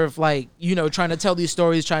question where if like, you know, trying to tell these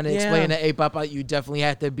stories, trying to Yeah. explain to A-Papa, you definitely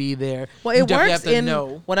had to be there. Well, You it definitely works have to in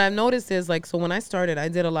know. what I've noticed is like, so when I started, I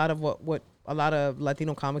did a lot of what a lot of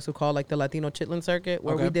Latino comics would call like the Latino Chitlin circuit,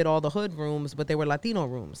 where Okay. we did all the hood rooms, but they were Latino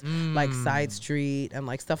rooms, like Side Street and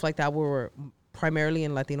like stuff like that, where we're primarily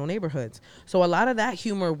in Latino neighborhoods. So a lot of that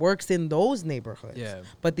humor works in those neighborhoods. Yeah.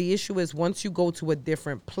 But the issue is once you go to a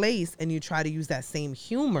different place and you try to use that same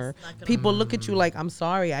humor, people look at you like, I'm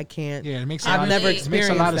sorry, I can't. Yeah, it makes I've a lot, never it makes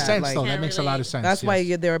a lot of experienced that, sense like- though. That Can't makes a lot of sense. That's why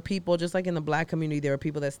yes. there are people, just like in the black community, there are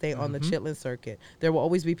people that stay on the Chitlin circuit. There will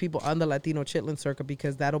always be people on the Latino Chitlin circuit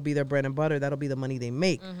because that'll be their bread and butter. That'll be the money they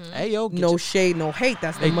make. Hey, yo, No shade, no hate.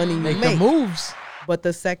 That's the make, money you make make. the moves. But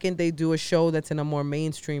the second they do a show that's in a more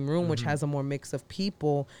mainstream room, which has a more mix of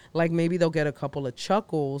people, like maybe they'll get a couple of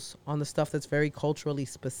chuckles on the stuff that's very culturally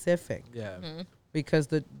specific. Yeah. Because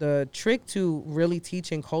the trick to really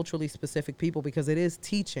teaching culturally specific people, because it is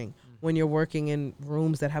teaching when you're working in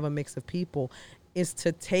rooms that have a mix of people, is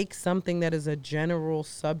to take something that is a general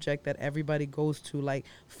subject that everybody goes to, like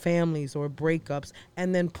families or breakups,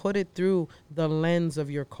 and then put it through the lens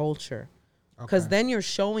of your culture. Because then you're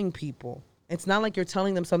showing people. It's not like you're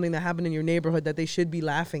telling them something that happened in your neighborhood that they should be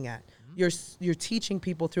laughing at. you're teaching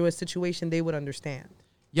people through a situation they would understand.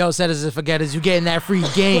 Yo, setters and forgetters, you getting that free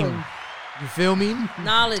game. You feel me?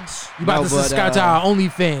 Knowledge. You about to subscribe to our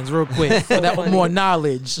OnlyFans real quick for that more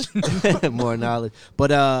knowledge. More knowledge.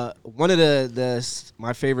 But one of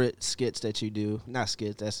my favorite skits that you do, not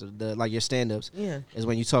skits, that's the like your stand-ups, is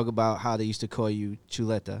when you talk about how they used to call you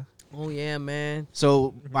Chuleta. Oh yeah, man.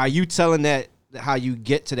 So by you telling that how you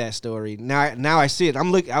get to that story, now I see it.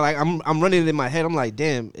 I'm running it in my head. I'm like,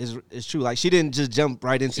 damn, it's true. Like she didn't just jump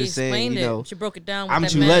right into saying, you know, she broke it down. I'm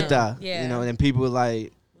with Chuleta. Yeah. You know, and people were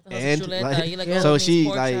like. And like, so she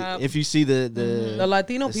like if you see the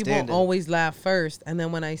Latino people stand-up. always laugh first, and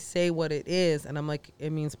then when I say what it is, and I'm like, it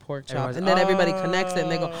means pork chop, and then everybody connects it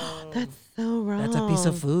and they go, that's so wrong. That's a piece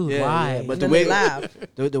of food. Yeah, Why? yeah. But the way laugh,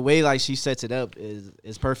 the way like she sets it up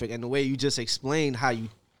is perfect, and the way you just explained how you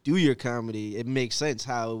do your comedy, it makes sense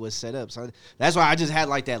how it was set up. So that's why I just had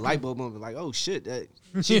like that light bulb moment, like, oh shit,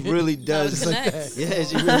 she really does. Yeah,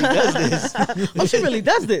 she really does this. Oh, she really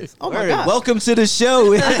does this. Oh my god! Welcome to the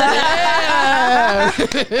show.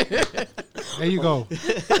 There you go.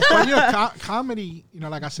 But comedy, you know,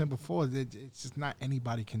 like I said before, it's just not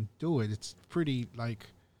anybody can do it. It's pretty like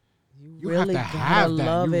you really have to have that.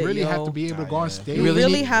 love You it, really have yo. to be able to go on stage. You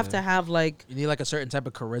really have to have like you need like a certain type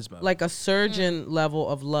of charisma. like a surgeon level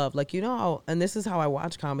of love. Like, you know how, and this is how I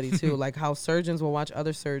watch comedy too, like how surgeons will watch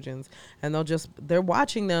other surgeons and they're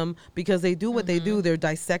watching them because they do what they do. They're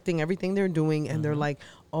dissecting everything they're doing and they're like,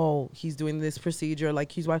 oh, he's doing this procedure.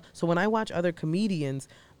 Like so when I watch other comedians,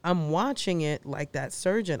 I'm watching it like that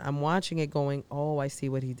surgeon. I'm watching it going, oh, I see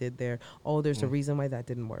what he did there. Oh, there's a reason why that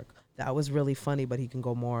didn't work. That was really funny, but he can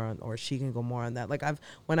go more on, or she can go more on that. Like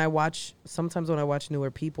sometimes when I watch newer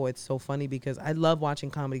people, it's so funny because I love watching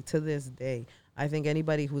comedy to this day. I think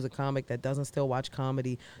anybody who's a comic that doesn't still watch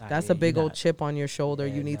comedy, that's a big old chip on your shoulder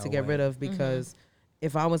you need to get rid of because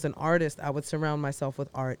if I was an artist, I would surround myself with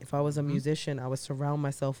art. If I was a musician, I would surround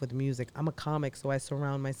myself with music. I'm a comic, so I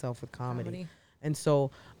surround myself with comedy. And so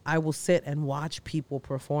I will sit and watch people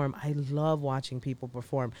perform. I love watching people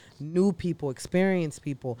perform. New people, experienced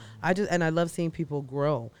people. I love seeing people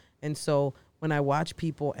grow. And so when I watch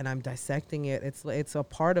people and I'm dissecting it, it's a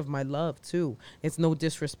part of my love too. It's no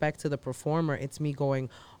disrespect to the performer. It's me going,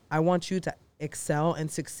 I want you to excel and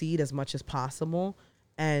succeed as much as possible.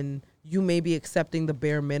 And you may be accepting the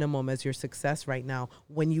bare minimum as your success right now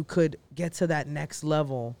when you could get to that next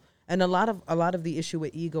level. And a lot of the issue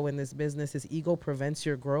with ego in this business is ego prevents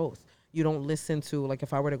your growth. You don't listen to, like,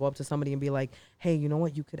 if I were to go up to somebody and be like, hey, you know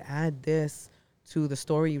what, you could add this to the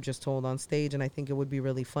story you just told on stage, and I think it would be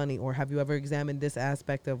really funny. Or have you ever examined this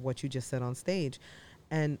aspect of what you just said on stage?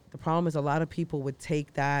 And the problem is a lot of people would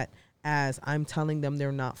take that as I'm telling them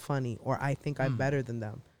they're not funny, or I think I'm better than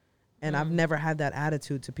them. And I've never had that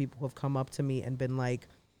attitude to people who have come up to me and been like,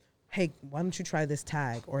 hey, why don't you try this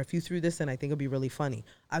tag? Or if you threw this in, I think it'd be really funny.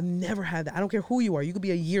 I've never had that. I don't care who you are. You could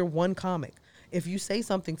be a year one comic. If you say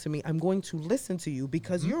something to me, I'm going to listen to you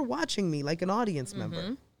because you're watching me like an audience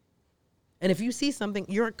member. And if you see something,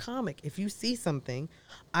 you're a comic. If you see something,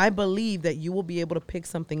 I believe that you will be able to pick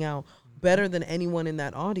something out better than anyone in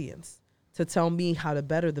that audience to tell me how to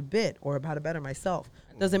better the bit or how to better myself.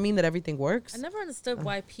 Doesn't mean that everything works. I never understood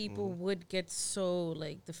why people would get so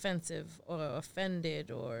like defensive or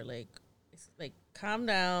offended or like calm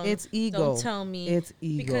down. It's ego. Don't tell me. It's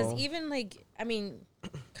ego. Because even like, I mean,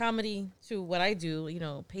 comedy to what I do, you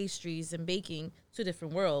know, pastries and baking, two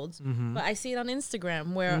different worlds. But I see it on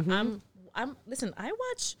Instagram where listen, I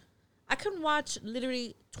can watch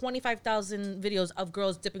literally 25,000 videos of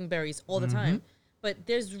girls dipping berries all the time. But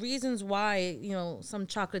there's reasons why, you know, some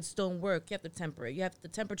chocolates don't work. You have to temper it. The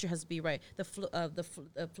temperature has to be right. The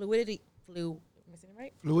fluidity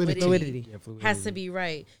has to be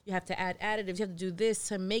right. You have to add additives. You have to do this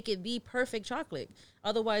to make it the perfect chocolate.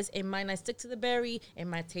 Otherwise, it might not stick to the berry. It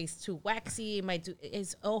might taste too waxy.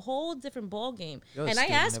 It's a whole different ball game. And I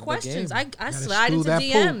ask questions. I slide into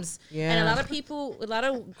DMs. Yeah. And a lot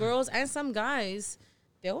of girls and some guys,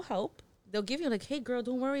 they'll help. They'll give you like, hey, girl,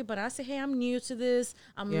 don't worry. But I say, hey, I'm new to this.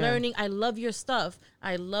 I'm learning. I love your stuff.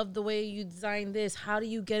 I love the way you design this. How do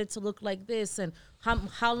you get it to look like this? And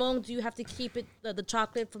how long do you have to keep it, the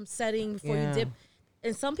chocolate from setting before you dip?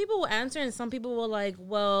 And some people will answer, and some people will like,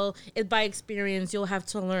 well, it's by experience. You'll have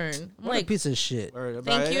to learn. I'm what like, a piece of shit.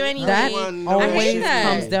 Thank you anyway. That always that.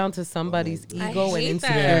 comes down to somebody's ego and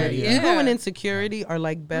insecurity. Ego and insecurity are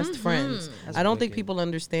like best friends. I don't think people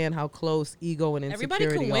understand how close ego and insecurity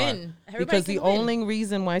Everybody can are. win. Because the only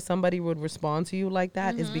reason why somebody would respond to you like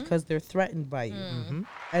that is because they're threatened by you.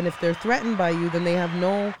 And if they're threatened by you, then they have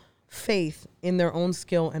no faith in their own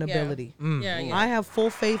skill and ability. Yeah. I have full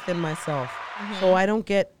faith in myself. So I don't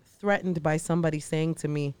get threatened by somebody saying to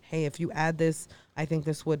me, hey, if you add this, I think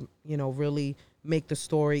this would, really make the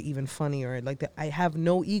story even funnier. Like that, I have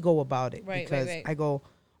no ego about it because I go,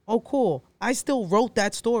 oh, cool. I still wrote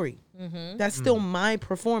that story. That's still my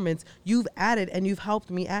performance. You've added and you've helped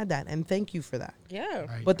me add that. And thank you for that. Yeah.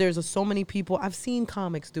 Right. But there's so many people. I've seen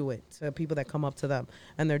comics do it to people that come up to them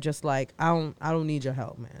and they're just like, I don't need your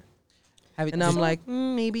help, man. And I'm like,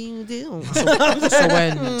 maybe you do. So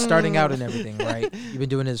when starting out and everything, right? You've been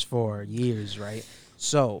doing this for years, right?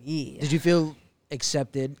 So did you feel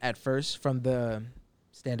accepted at first from the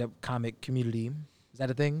stand-up comic community? Is that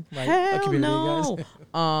a thing? Like Hell a community, no. you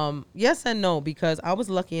guys? Yes and no, because I was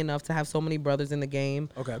lucky enough to have so many brothers in the game.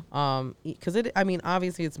 Okay. Because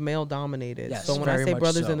obviously it's male dominated. Yes, so when I very say much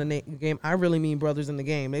brothers so. in the game, I really mean brothers in the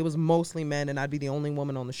game. It was mostly men, and I'd be the only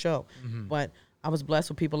woman on the show. But I was blessed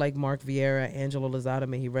with people like Mark Vieira, Angelo Lozada,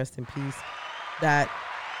 may he rest in peace, that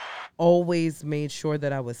always made sure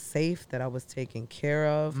that I was safe, that I was taken care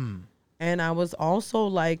of. And I was also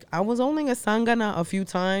like, I was only a sangana a few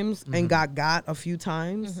times and got a few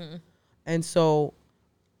times. And so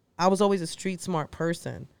I was always a street smart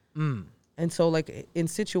person. And so like in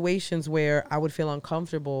situations where I would feel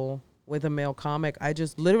uncomfortable with a male comic, I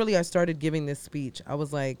started giving this speech. I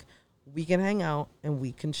was like, we can hang out and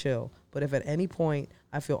we can chill. But if at any point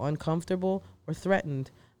I feel uncomfortable or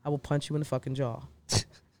threatened, I will punch you in the fucking jaw.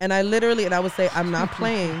 And I would say, I'm not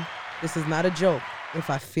playing. This is not a joke. If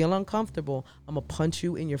I feel uncomfortable, I'm going to punch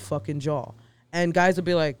you in your fucking jaw. And guys would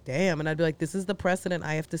be like, damn. And I'd be like, this is the precedent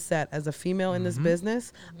I have to set as a female in this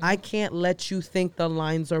business. I can't let you think the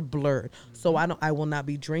lines are blurred. So I will not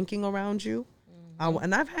be drinking around you.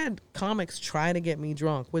 And I've had comics try to get me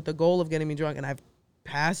drunk with the goal of getting me drunk. And I've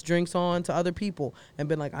passed drinks on to other people and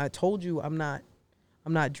been like, I told you I'm not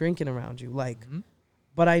drinking around you. Like,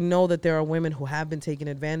 but I know that there are women who have been taken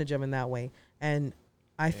advantage of in that way. And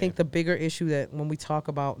I think the bigger issue that when we talk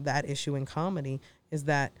about that issue in comedy is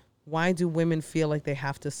that why do women feel like they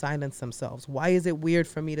have to silence themselves? Why is it weird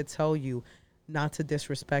for me to tell you not to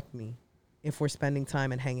disrespect me if we're spending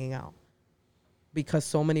time and hanging out? Because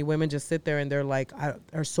so many women just sit there and they're like,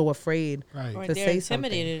 are so afraid Right. to they're say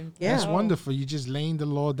intimidated. something. Yeah. That's wonderful. You just laying the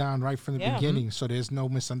law down right from the Yeah. beginning, so there's no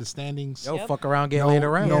misunderstandings. Yo, fuck around, get laid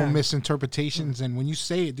around. No Yeah. misinterpretations. And when you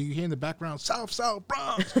say it, do you hear in the background, South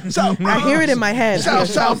Bronx, South Bronx? I hear it in my head.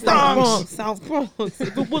 South Bronx. South Bronx.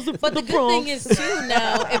 If it wasn't for But the the good Bronx. thing is too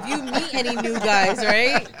now, if you meet any new guys,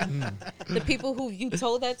 right? The people who you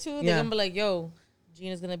told that to, they're Yeah. gonna be like, yo,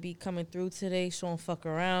 Gina's gonna be coming through today. She don't fuck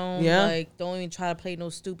around. Yeah. Like, don't even try to play no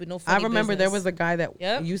stupid, no I funny remember there business. was a guy that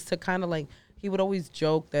Yep. used to kind of like, he would always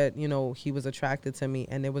joke that, he was attracted to me.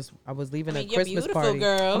 And I was leaving a you're Christmas beautiful, party.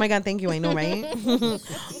 girl. Oh my God, thank you. I know, right?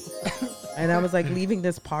 And I was like leaving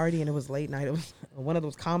this party and it was late night. It was one of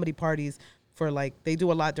those comedy parties for like, they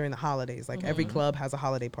do a lot during the holidays. Like every club has a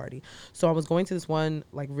holiday party. So I was going to this one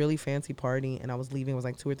like really fancy party and I was leaving. It was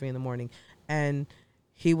like 2 or 3 in the morning. And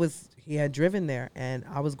he had driven there and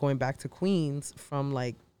I was going back to Queens from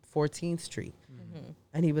like 14th Street.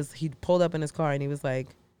 And he pulled up in his car and he was like,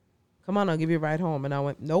 come on, I'll give you a ride home. And I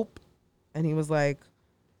went, nope. And he was like,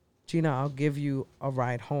 Gina, I'll give you a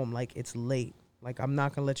ride home. Like, it's late. Like, I'm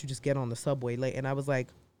not going to let you just get on the subway late. And I was like,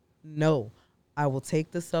 no, I will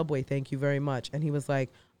take the subway. Thank you very much. And he was like,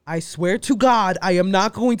 I swear to God, I am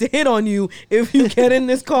not going to hit on you if you get in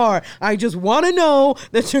this car. I just want to know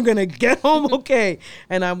that you're going to get home okay.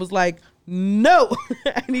 And I was like, no.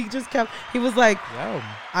 And he was like, Yo.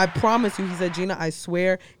 I promise you. He said, Gina,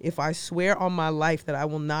 if I swear on my life that I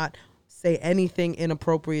will not say anything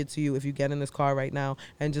inappropriate to you if you get in this car right now,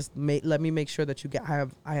 and just let me make sure that you get,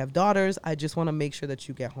 I have daughters. I just want to make sure that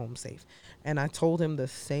you get home safe. And I told him the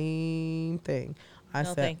same thing. I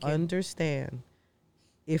said, thank you. understand,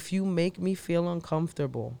 if you make me feel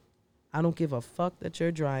uncomfortable, I don't give a fuck that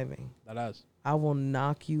you're driving. That is. I will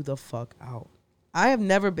knock you the fuck out. I have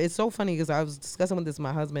never been, it's so funny because I was discussing with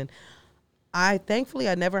my husband. Thankfully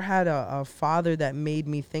I never had a father that made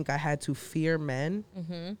me think I had to fear men,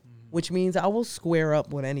 which means I will square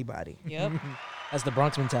up with anybody. Yep. That's the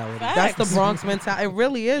Bronx mentality. That's the Bronx mentality. It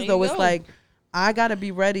really is, There though. you It's go. like, I got to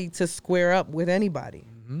be ready to square up with anybody.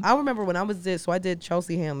 I remember when I was so I did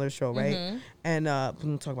Chelsea Handler's show, right? And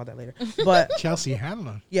we'll talk about that later. But Chelsea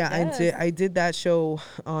Handler. yeah, Yes. I did that show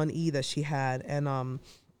on E that she had. And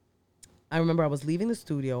I remember I was leaving the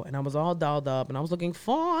studio and I was all dolled up and I was looking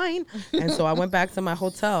fine. And so I went back to my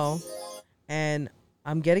hotel and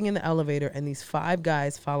I'm getting in the elevator and these 5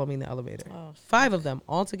 guys follow me in the elevator. Oh, 5 of them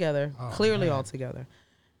all together, clearly man. all together.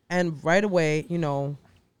 And right away,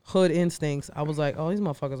 hood instincts, I was like, oh, these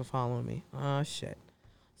motherfuckers are following me. Shit.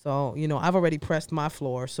 So, I've already pressed my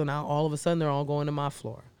floor. So now all of a sudden they're all going to my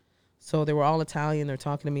floor. So they were all Italian. They're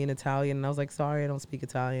talking to me in Italian. And I was like, sorry, I don't speak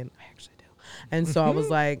Italian. I actually do. And so I was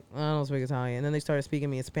like, I don't speak Italian. And then they started speaking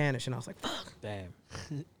to me in Spanish. And I was like, fuck. Damn.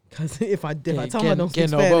 Because if I tell them I can't- don't speak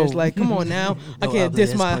can't no Spanish, both. like, come on now. I No can't habla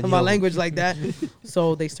diss my español. language like that.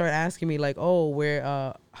 So they start asking me, like, oh,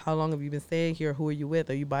 how long have you been staying here? Who are you with?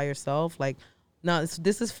 Are you by yourself? Like, no,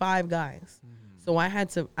 this is 5 guys. So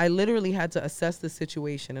I literally had to assess the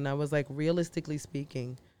situation. And I was like, realistically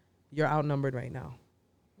speaking, you're outnumbered right now.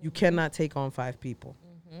 You cannot take on 5 people.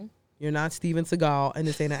 You're not Steven Seagal, and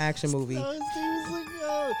this ain't an action movie.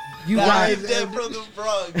 You got from the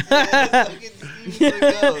Bronx.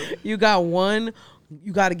 you got one.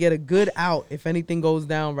 You got to get a good out if anything goes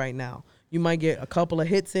down right now. You might get a couple of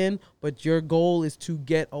hits in, but your goal is to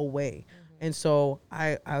get away. And so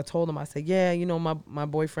I told him, I said, yeah, you know, my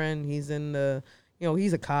boyfriend, he's in the, you know,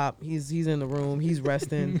 he's a cop. He's in the room. He's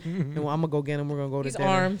resting. And I'm going to go get him. We're going to go to dinner.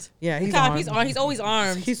 Armed. Yeah, he's Cop, armed. he's always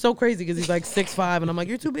armed. He's so crazy because he's like 6'5", and I'm like,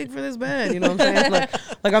 you're too big for this bed. You know what I'm saying?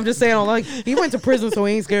 Like I'm just saying, like he went to prison, so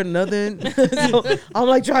he ain't scared of nothing. So I'm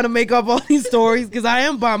like trying to make up all these stories because I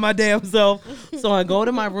am by my damn self. So I go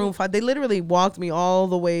to my room. They literally walked me all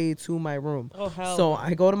the way to my room. Oh hell. So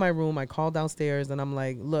I go to my room. I call downstairs, and I'm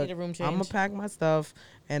like, look, Need a room I'm change. gonna pack my stuff.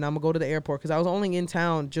 And I'm going to go to the airport because I was only in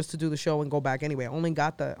town just to do the show and go back anyway. I only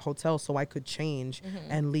got the hotel so I could change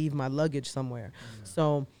and leave my luggage somewhere.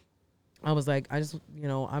 So I was like,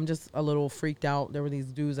 I'm just a little freaked out. There were these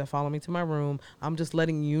dudes that follow me to my room. I'm just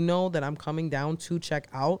letting you know that I'm coming down to check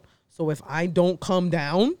out. So if I don't come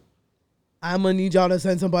down, I'm going to need y'all to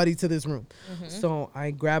send somebody to this room. So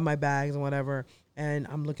I grabbed my bags and whatever, and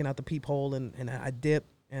I'm looking out the peephole, and I dip,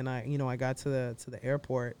 and I got to the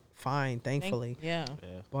airport. Fine, thankfully. Yeah.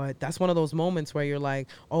 But that's one of those moments where you're like,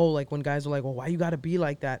 oh, like when guys are like, well, why you gotta be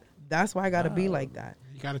like that? That's why I gotta be like that.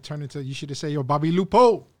 You got to turn into, you should have said, yo, Bobby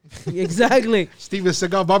Lupo. Exactly. Steven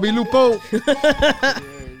Seagal, Bobby Lupo.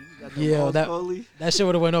 Yeah, that shit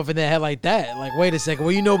would have went off in their head like that. Like, wait a second,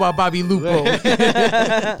 what you know about Bobby Lupo?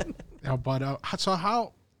 Yeah, but so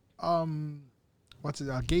how,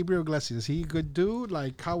 Gabriel Iglesias, is he a good dude?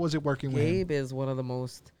 Like, how was it working with him? Gabe is one of the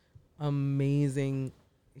most amazing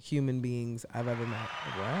human beings I've ever met.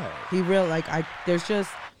 Right. He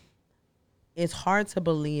it's hard to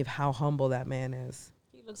believe how humble that man is.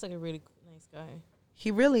 He looks like a really nice guy. He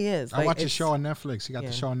really is. I watched his show on Netflix. He got Yeah.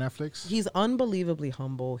 the show on Netflix. He's unbelievably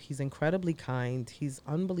humble. He's incredibly kind. He's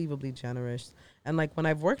unbelievably generous. And like when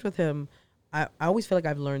I've worked with him, I always feel like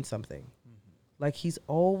I've learned something. Like he's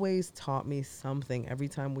always taught me something every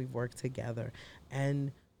time we've worked together.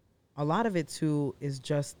 And a lot of it too is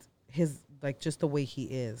just just the way he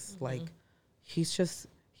is. Like he's just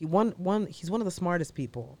he's one of the smartest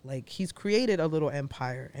people. Like he's created a little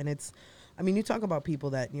empire, and you talk about people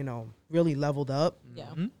that, really leveled up. Yeah.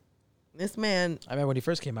 This man, I remember when he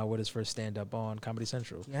first came out with his first stand-up on Comedy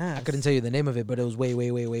Central. Yes. I couldn't tell you the name of it, but it was way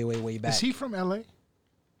back. Is he from LA?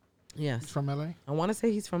 yes. He's from LA? I want to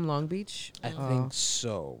say he's from Long Beach. I think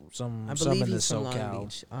so. Some I in believe the he's from Long SoCal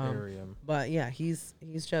Beach. area. But yeah, he's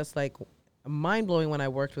just like mind-blowing when I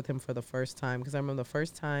worked with him for the first time, because I remember the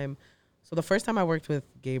first time I worked with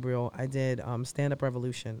Gabriel, I did Stand Up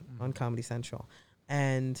Revolution on Comedy Central.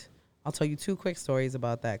 And I'll tell you 2 quick stories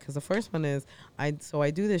about that, because the first one is I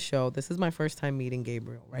do this show. This is my first time meeting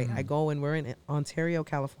Gabriel, right? I go, and we're in Ontario,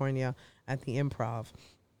 California at the Improv.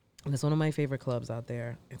 And it's one of my favorite clubs out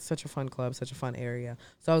there. It's such a fun club, such a fun area.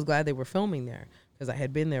 So I was glad they were filming there because I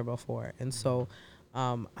had been there before. And so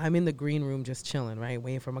I'm in the green room just chilling, right?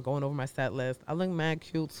 Waiting for going over my set list. I look mad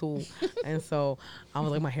cute too. And so I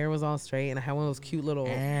was like, my hair was all straight, and I had one of those cute little,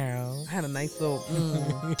 I had a nice little,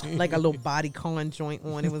 like a little bodycon joint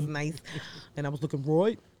on. It was nice. And I was looking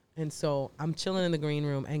right. And so I'm chilling in the green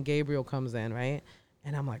room, and Gabriel comes in, right?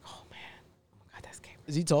 And I'm like, oh man, oh my God, that's Gabriel.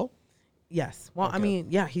 Is he tall? Yes. Well, Okay.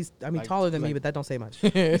 he's Like- taller than me, like- but that don't say much.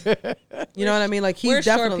 You know what I mean? Like, he's We're short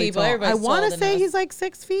definitely people. tall. I Everybody's want taller to than say us. he's like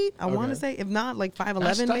 6 feet. I want to Okay. say, if not, like 5'11",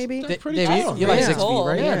 That's maybe. pretty Dave, tall. you're like Yeah. 6 feet, Tall.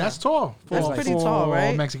 right? Yeah, that's tall. That's For- pretty for tall,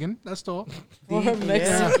 right? Mexican, that's tall. Or Yeah.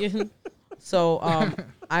 Mexican. So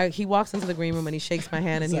he walks into the green room and he shakes my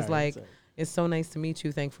hand and he's Sorry, like, sorry. "It's so nice to meet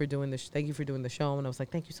you. Thank you for doing the show." And I was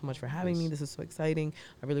like, "Thank you so much for having me. This is so exciting.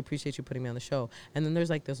 I really appreciate you putting me on the show." And then there's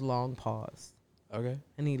like this long pause, Okay.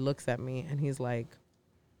 and he looks at me and he's like,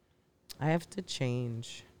 "I have to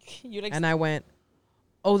change." You're like, And I went,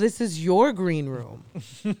 oh, this is your green room.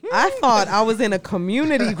 I thought I was in a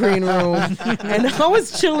community green room, and I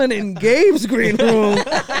was chilling in Gabe's green room.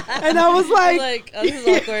 And I was like, oh, this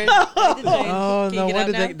is awkward. Oh, no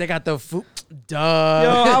wonder they got the food. Duh.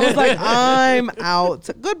 yo, I was like, I'm out.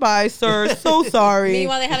 Goodbye, sir. So sorry.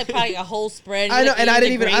 Meanwhile, they had probably a whole spread. I know, and I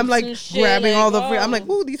didn't even. I'm like grabbing all the. I'm like,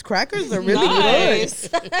 oh, ooh, these crackers are really nice.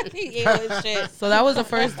 good. He ate all his shit. So that was the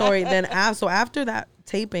first story. Then, so after that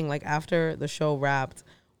taping, like after the show wrapped,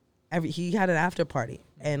 he had an after party,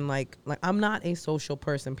 and like I'm not a social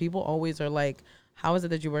person. People always are like, how is it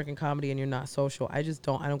that you work in comedy and you're not social? I just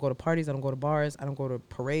don't. I don't go to parties. I don't go to bars. I don't go to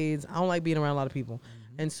parades. I don't like being around a lot of people. Mm-hmm.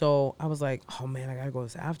 And so I was like, oh man, I gotta go to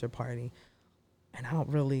this after party, and I don't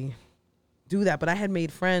really do that. But I had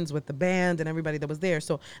made friends with the band and everybody that was there,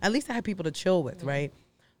 so at least I had people to chill with, right?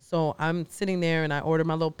 So I'm sitting there and I ordered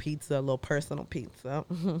my little pizza, a little personal pizza.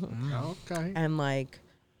 Okay. And like,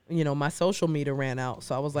 you know, my social meter ran out.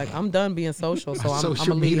 So I was like, I'm done being social. So I'm Social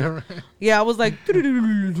gonna meter. leave. Yeah, I was like,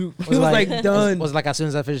 it was like done. Was like as soon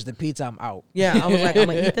as I finish the pizza, I'm out. Yeah, I was like, I'm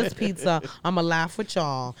gonna eat this pizza. I'm gonna laugh with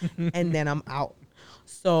y'all, and then I'm out.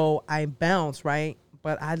 So I bounced, right?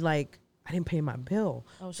 But I didn't pay my bill.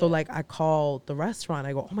 Oh, so like I called the restaurant.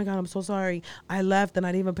 I go, oh my God, I'm so sorry. I left and I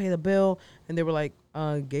didn't even pay the bill. And they were like,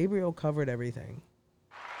 Gabriel covered everything.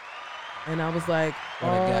 And I was like, What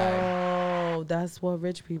a guy. oh, that's what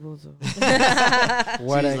rich people do. What She's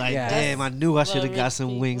a like, guy. damn, I knew I should have got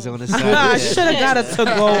some wings on the side. I of should that. have got a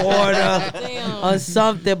to-go order Damn. or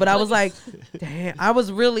something. But I was like, damn. I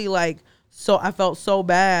was really like, so I felt so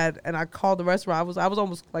bad, and I called the restaurant. I was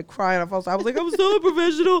almost like crying. I was like, I'm so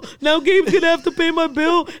unprofessional. Now Gabe's gonna have to pay my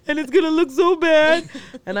bill, and it's gonna look so bad.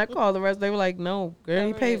 And I called the restaurant. They were like, no, girl,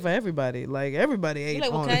 he paid for everybody. Like everybody ate. You're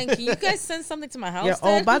like, well, on it. can you guys send something to my house? Yeah.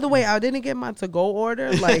 then? Oh, by the way, I didn't get my to-go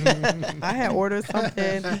order. Like I had ordered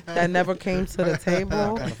something that never came to the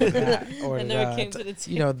table. I never came to the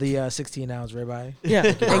table. You know, the 16-ounce ribeye. Yeah,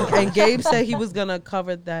 and Gabe said he was gonna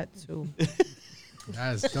cover that too.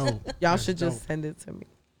 That's dope. Y'all That's should dope. just send it to me.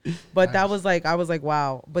 But that was like, I was like,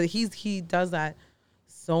 wow. But he does that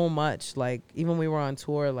so much. Like even we were on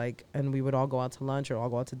tour, like, and we would all go out to lunch or all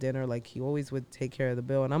go out to dinner. Like he always would take care of the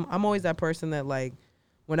bill. And I'm always that person that like,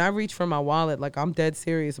 when I reach for my wallet, like I'm dead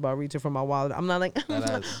serious about reaching for my wallet. I'm not like,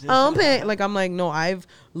 I'm paying. Like I'm like, no, I've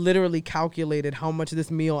literally calculated how much this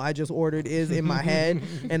meal I just ordered is in my head,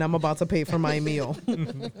 and I'm about to pay for my meal.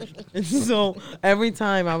 And so every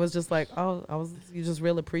time I was just like, you're just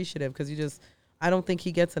real appreciative because I don't think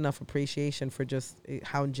he gets enough appreciation for just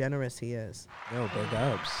how generous he is. Yo, big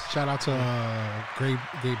ups. Shout out to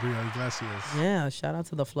Gabriel Iglesias. Yeah, shout out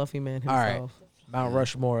to the fluffy man All himself. right. Mount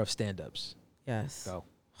Rushmore of stand-ups. Yes. Go.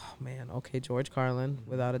 Oh man, okay, George Carlin,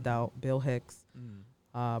 without a doubt. Bill Hicks,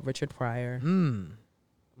 Richard Pryor, female,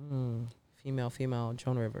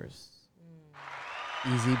 Joan Rivers.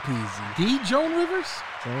 Easy peasy. D. Joan Rivers?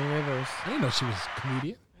 Joan Rivers. I didn't know she was a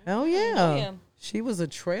comedian. Hell yeah. Oh, yeah. She was a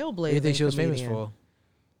trailblazer. What do you think she was famous comedian. for?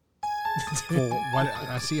 Well, what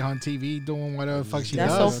I see her on TV doing whatever the fuck she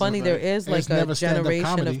That's does. so funny. There is It's like a never stand-up generation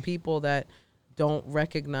comedy. of people that don't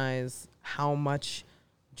recognize how much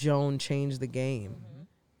Joan changed the game.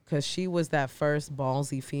 Because she was that first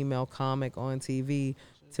ballsy female comic on TV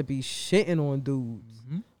to be shitting on dudes.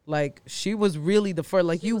 Like, she was really the first.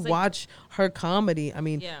 Like, you watch her comedy. I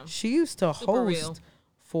mean, she used to Super real. host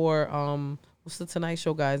for, what's the Tonight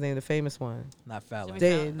Show guy's name, the famous one? Not Fallon.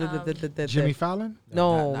 Jimmy Fallon?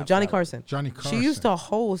 No, not Johnny Fallon. Carson. Johnny Carson. She used to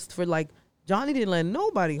host for, like, Johnny didn't let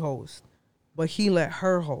nobody host, but he let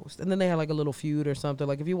her host. And then they had like a little feud or something.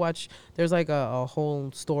 Like if you watch, there's like a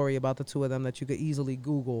whole story about the two of them that you could easily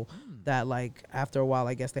Google that like after a while,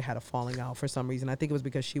 I guess they had a falling out for some reason. I think it was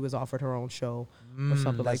because she was offered her own show or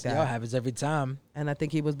something like that. That happens every time. And I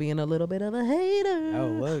think he was being a little bit of a hater.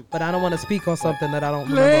 Oh, look. But I don't want to speak on something that I don't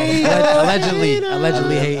remember. Allegedly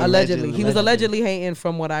hating. Allegedly. He was allegedly hating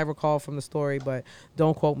from what I recall from the story, but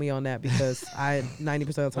don't quote me on that because I 90%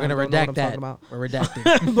 of the time We're gonna don't know what I'm redact that. talking about. We're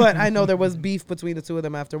redacting. But I know there was beef between the two of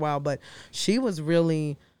them after a while. But she was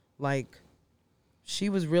really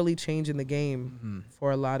changing the game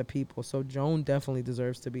for a lot of people. So Joan definitely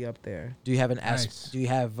deserves to be up there. Do you have Nice. Do you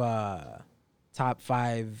have top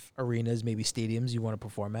 5 arenas, maybe stadiums you want to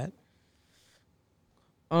perform at?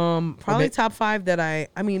 Probably top 5 that I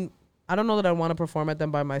mean, I don't know that I want to perform at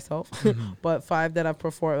them by myself, but 5 that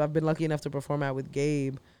I've been lucky enough to perform at with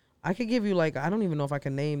Gabe. I could give you I don't even know if I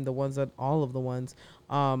can name the ones all of the ones.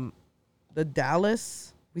 The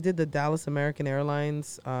Dallas we did the Dallas American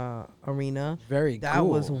Airlines arena. Very That cool.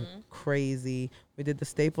 was crazy. We did the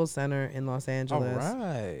Staples Center in Los All Angeles.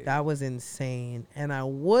 right. That was insane. And I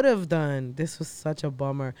would have done, this was such a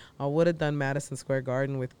bummer, I would have done Madison Square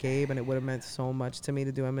Garden with Gabe, and it would have meant so much to me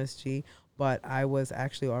to do MSG, but I was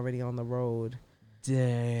actually already on the road.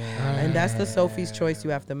 Damn. And that's the Sophie's choice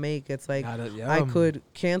you have to make. It's like, I could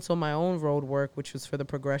cancel my own road work, which was for the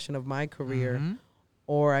progression of my career,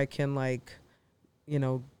 or I can, like, you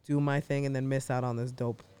know, do my thing and then miss out on this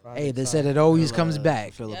dope project. Hey, they said it always comes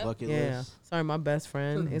back. Fill a bucket Yeah. list. Sorry, my best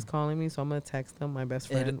friend is calling me, so I'm going to text him, my best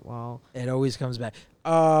friend. Wow. It always comes back.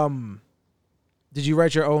 Did you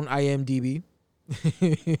write your own IMDb?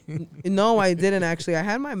 No, I didn't actually. I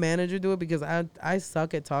had my manager do it because I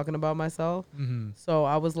suck at talking about myself. So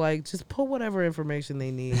I was like, just put whatever information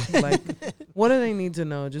they need. Like, what do they need to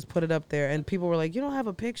know? Just put it up there. And people were like, you don't have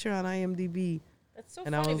a picture on IMDb. That's so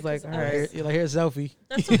And funny I was like, because all right. You're like, here's a selfie.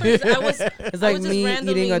 That's so funny. It's like me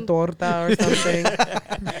eating a torta or something.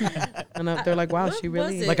 And they're like, wow, What she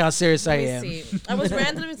really was it? Like how serious I Let me am. see. I was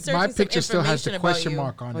randomly searching My some picture still has the information question about you.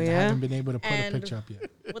 mark on Oh, it. I yeah? haven't been able to put a And- picture up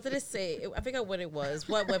yet. What did it say? I forgot what it was,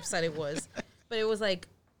 what website it was. But it was like,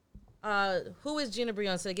 who is Gina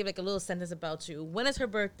Brillon? So they give like a little sentence about you. When is her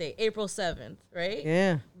birthday? April 7th, right?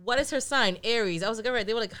 Yeah. What is her sign? Aries. I was like, all right.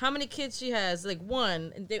 They were like, how many kids she has? Like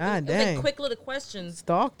one. And they, Ah, it was like dang. quick little questions.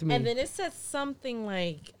 Stalked me. And then it said something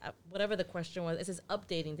like, whatever the question was, it says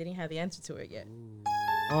updating. They didn't have the answer to it yet.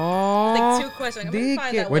 Oh. Like two questions. I'm going to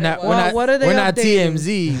find Deacon. out We're what not. it We're was. not. What are they We're not updating?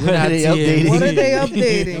 TMZ. We're not They TMZ. updating. What are they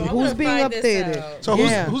updating? I'm Who's gonna being find this updated? out. So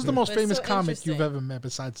Yeah. who's the most But it's famous so comic you've interesting. ever met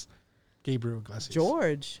besides Gabriel Iglesias?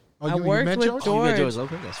 George. Oh, I you worked met with George? Oh, you met George.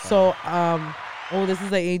 George Lopez? That's fine. So, this is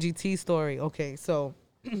the AGT story. Okay, so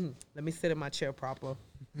let me sit in my chair proper.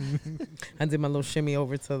 I did my little shimmy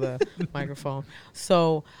over to the microphone.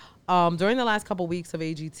 So, during the last couple weeks of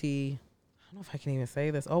AGT, I don't know if I can even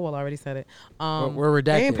say this. Oh, well, I already said it. We're redacted.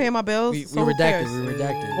 They ain't paying my bills. We so who cares? redacted. We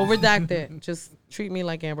redacted. Well, redacted. Just treat me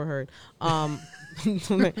like Amber Heard. My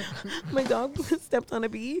dog stepped on a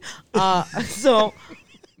bee. So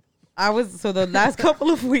the last couple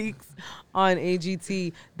of weeks on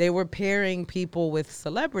AGT, they were pairing people with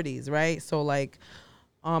celebrities, right? So like,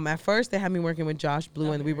 at first they had me working with Josh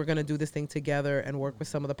Blue, and we were gonna do this thing together and work with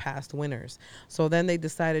some of the past winners. So then they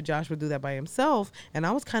decided Josh would do that by himself, and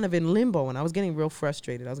I was kind of in limbo, and I was getting real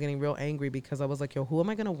frustrated. I was getting real angry because I was like, yo, who am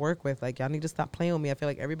I gonna work with? Like, y'all need to stop playing with me. I feel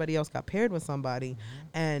like everybody else got paired with somebody,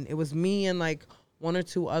 and it was me and like one or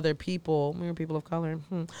two other people, people of color,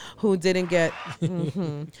 who didn't get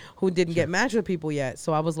matched with people yet.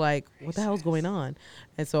 So I was like, what the hell's going on?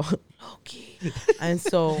 And so, okay. And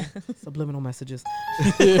so, subliminal messages.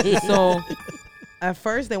 So at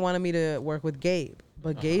first they wanted me to work with Gabe,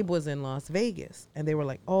 but Gabe was in Las Vegas. And they were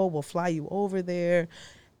like, oh, we'll fly you over there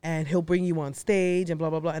and he'll bring you on stage and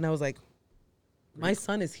blah, blah, blah. And I was like, my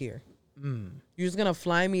son is here. You're just gonna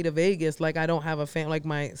fly me to Vegas like I don't have a family. Like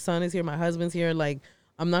my son is here, my husband's here. Like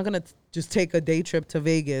I'm not gonna just take a day trip to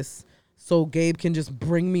Vegas so Gabe can just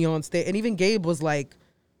bring me on stage. And even Gabe was like,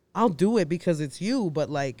 I'll do it because it's you,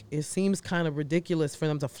 but like it seems kind of ridiculous for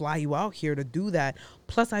them to fly you out here to do that.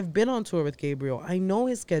 Plus I've been on tour with Gabriel. I know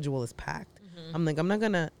his schedule is packed. I'm like, I'm not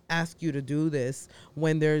gonna ask you to do this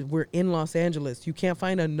when we're in Los Angeles. You can't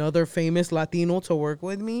find another famous Latino to work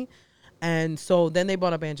with me. And so then they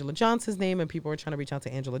brought up Angela Johnson's name, and people were trying to reach out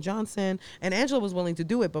to Angela Johnson. And Angela was willing to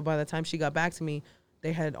do it, but by the time she got back to me,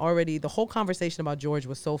 they had already, the whole conversation about George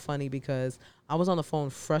was so funny because I was on the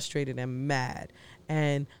phone frustrated and mad.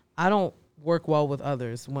 And I don't work well with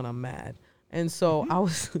others when I'm mad. And so I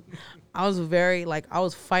was very, like, I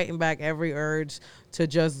was fighting back every urge to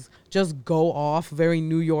just go off, very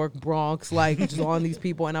New York, Bronx, like, just on these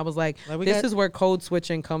people. And I was like this is where code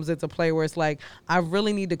switching comes into play, where it's like, I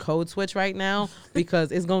really need to code switch right now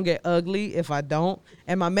because it's going to get ugly if I don't.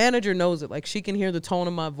 And my manager knows it. Like, she can hear the tone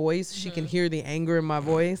of my voice. She can hear the anger in my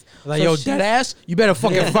voice. Like, So yo, she's- dead ass, you better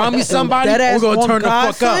fucking find me somebody. Dead We're ass gonna on turn the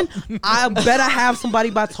God, fuck up. son, I better have somebody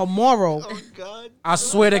by tomorrow. I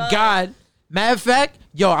swear to God. Matter of fact,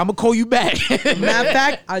 yo, I'm gonna call you back. Matter of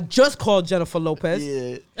fact, I just called Jennifer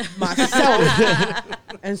Lopez myself.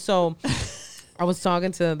 And so I was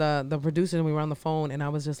talking to the producer and we were on the phone, and I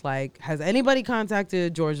was just like, has anybody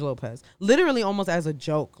contacted George Lopez? Literally almost as a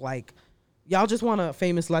joke. Like, y'all just want a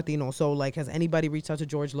famous Latino. So like, has anybody reached out to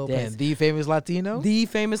George Lopez? Damn, the famous Latino? The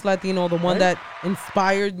famous Latino, the one that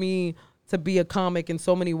inspired me to be a comic in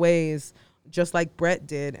so many ways, just like Brett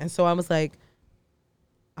did. And so I was like,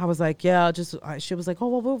 I was like, yeah, she was like, oh,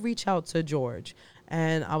 well, we'll reach out to George.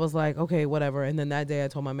 And I was like, okay, whatever. And then that day I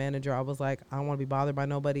told my manager, I was like, I don't want to be bothered by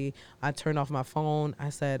nobody. I turned off my phone. I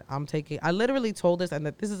said, I literally told this, and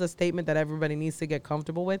that this is a statement that everybody needs to get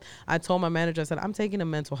comfortable with. I told my manager, I said, I'm taking a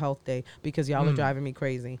mental health day because y'all are driving me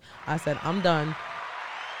crazy. I said, I'm done.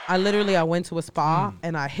 I went to a spa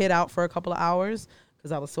and I hid out for a couple of hours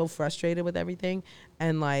because I was so frustrated with everything.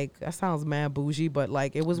 And like, that sounds mad bougie, but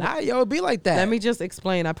like it was. Nah, yo, it'd be like that. Let me just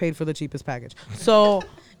explain. I paid for the cheapest package. So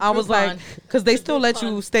I was like, because they still let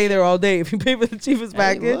you stay there all day if you pay for the cheapest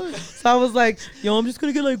package. So I was like, yo, I'm just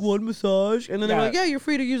going to get like one massage. And then they're like, yeah, you're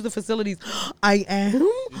free to use the facilities. I am.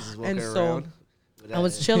 And so I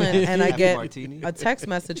was chilling and I get a text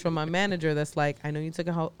message from my manager that's like, I know you took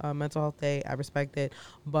a mental health day. I respect it,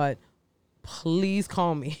 but please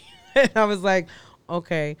call me. And I was like,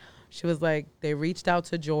 okay. She was like, they reached out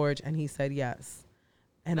to George and he said yes.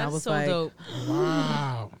 And I was so like, dope.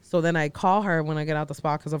 Wow. So then I call her when I get out the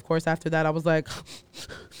spa because, of course, after that I was like,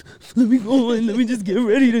 let me go and let me just get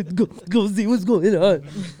ready to go see what's going on.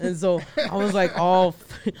 And so I was like,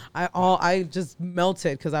 I just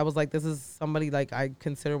melted because I was like, this is somebody like I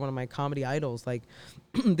consider one of my comedy idols. Like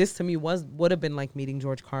this to me would have been like meeting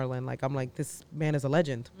George Carlin. Like I'm like, this man is a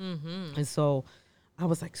legend. Mm-hmm. And so I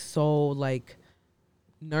was like so like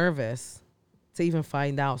nervous to even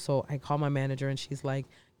find out. So I called my manager and she's like,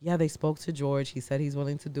 yeah, they spoke to George. He said he's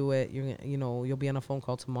willing to do it. You'll be on a phone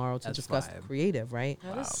call tomorrow to discuss creative, right?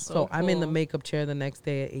 That is so cool. I'm in the cool. makeup chair the next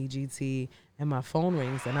day at AGT and my phone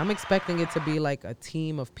rings and I'm expecting it to be like a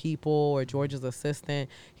team of people or George's assistant.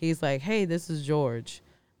 He's like, hey, this is George.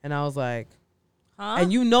 And I was like, huh?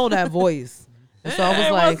 And you know that voice. And so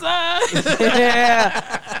I was like,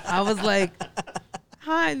 yeah. I was like,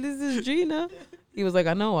 hi, this is Gina. He was like,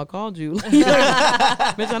 I know, I called you.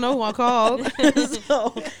 Bitch, I know who I called.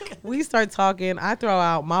 So we start talking. I throw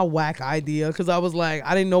out my whack idea because I was like,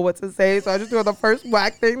 I didn't know what to say. So I just threw out the first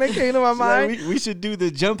whack thing that came to my mind. We should do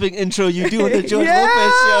the jumping intro you do in the George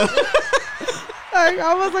Lopez show. Like,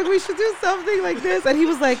 I was like, we should do something like this. And he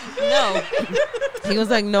was like, no. He was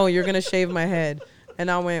like, no, you're going to shave my head. And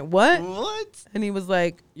I went, what? What? And he was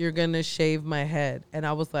like, you're going to shave my head. And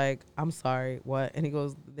I was like, I'm sorry, what? And he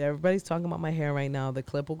goes, everybody's talking about my hair right now. The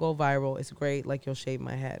clip will go viral. It's great. Like, you'll shave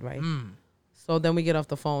my head, right? So then we get off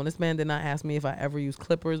the phone. This man did not ask me if I ever used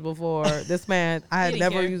clippers before. This man, I had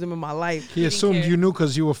never used them in my life. He assumed you knew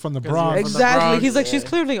because you were from the Bronx. Exactly. He's like, she's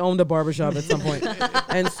clearly owned a barbershop at some point.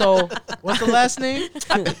 And so, what's the last name?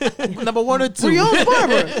 Number 1 or 2? Brillon's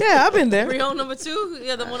barber. Yeah, I've been there. Brillon number 2?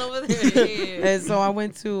 Yeah, the one over there. Yeah. And so I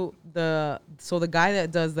went to the guy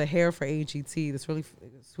that does the hair for AGT, this really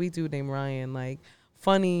sweet dude named Ryan, like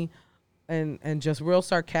funny and just real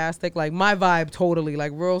sarcastic, like my vibe totally,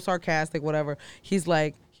 like real sarcastic, whatever. He's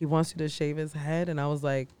like, he wants you to shave his head. And I was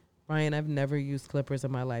like, Ryan, I've never used clippers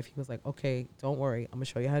in my life. He was like, okay, don't worry. I'm gonna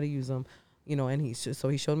show you how to use them. And so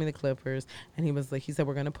he showed me the clippers and he was like, he said,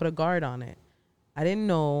 we're gonna put a guard on it. I didn't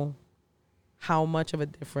know how much of a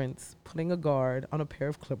difference putting a guard on a pair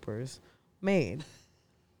of clippers made.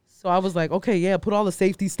 So I was like, okay, yeah, put all the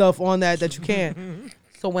safety stuff on that you can.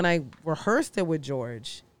 So when I rehearsed it with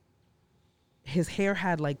George, his hair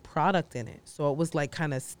had like product in it. So it was like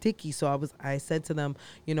kind of sticky. So I said to them,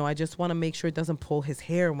 I just want to make sure it doesn't pull his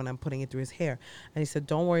hair when I'm putting it through his hair. And he said,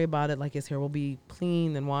 don't worry about it. Like his hair will be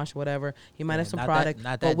clean and washed, whatever. He might have some product,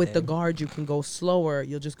 but with the guard, you can go slower.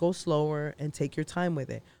 You'll just go slower and take your time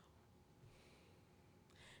with it.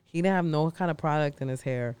 He didn't have no kind of product in his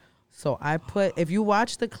hair. So if you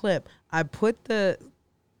watch the clip, I put the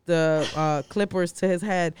clippers to his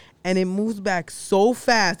head and it moves back so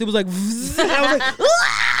fast. It was like, and I was like,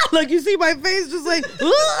 ah! Like you see my face just like,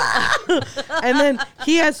 ah! And then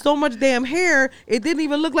he had so much damn hair, it didn't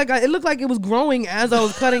even look like it looked like it was growing as I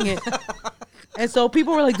was cutting it. And so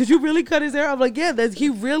people were like, did you really cut his hair? I'm like, yeah, he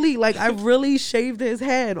really, like, I really shaved his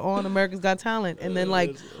head on America's Got Talent. And then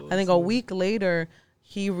like, I think a week later,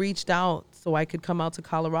 he reached out so I could come out to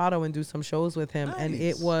Colorado and do some shows with him. Nice. And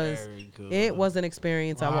it was an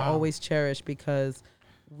experience I will always cherish because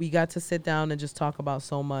we got to sit down and just talk about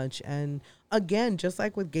so much. And again, just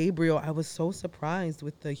like with Gabriel, I was so surprised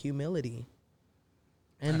with the humility.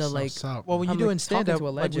 And That's well, when you're doing stand-up,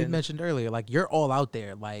 like we mentioned earlier, like you're all out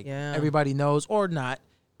there. Like everybody knows or not.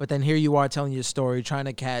 But then here you are telling your story, trying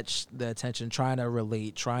to catch the attention, trying to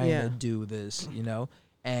relate, trying to do this,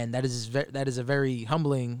 And that is a very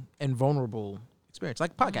humbling and vulnerable experience,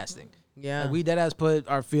 like podcasting. Yeah, like we deadass put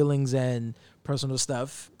our feelings and personal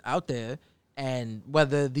stuff out there, and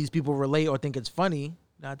whether these people relate or think it's funny,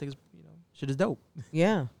 I think it's shit is dope.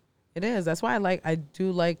 Yeah, it is. That's why I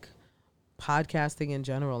do like podcasting in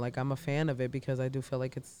general. Like, I'm a fan of it because I do feel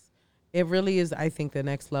like it really is, I think, the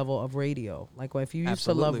next level of radio. Like, if you used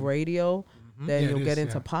to love radio, then you'll get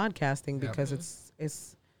into podcasting because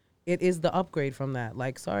it is the upgrade from that.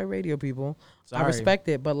 Like, sorry, radio people. I respect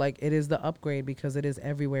it, but like, it is the upgrade because it is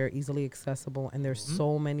everywhere, easily accessible, and there's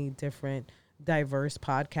so many different diverse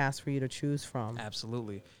podcasts for you to choose from.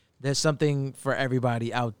 Absolutely. There's something for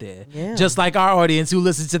everybody out there. Yeah. Just like our audience who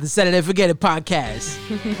listens to the Set It and Forget It podcast.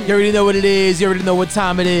 You already know what it is. You already know what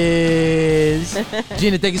time it is.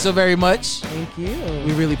 Gina, thank you so very much. Thank you.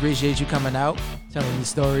 We really appreciate you coming out, telling these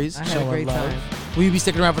stories, I had a showing great love. time. Will you be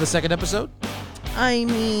sticking around for the second episode? I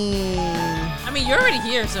mean, you're already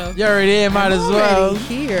here, so. You're already here, might as well. already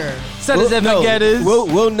here. Set It and Forget It.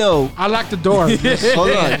 We'll know. I lock the door.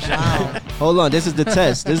 Hold on. Hold on. This is the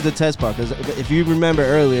test. This is the test part. Because if you remember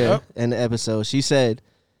earlier in the episode, she said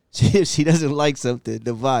if she doesn't like something,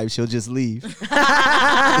 the vibe, she'll just leave. So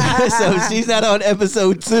if she's not on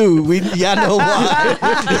episode 2, y'all know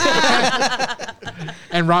why.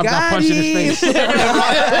 And Rob got punched in his face.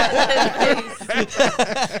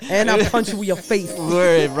 And I'll punch you with your face.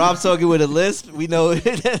 Word. Rob talking with a lisp. We know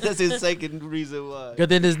that's his second reason why. Good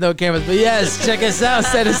thing there's no cameras. But yes, check us out.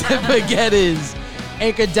 Set It and Forget It.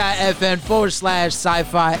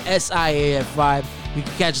 Anchor.fm/sci-fi SIAF5. You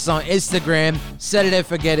can catch us on Instagram, Set It and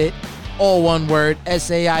Forget It, all one word,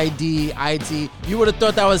 SAIDIT. You would have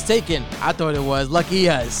thought that was taken. I thought it was. Lucky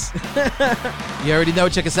us. You already know.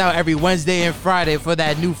 Check us out every Wednesday and Friday for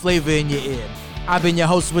that new flavor in your ear. I've been your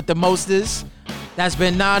host with the mostest. That's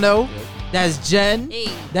been Nano. That's Jen. Hey.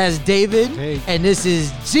 That's David. Hey. And this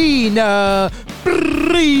is Gina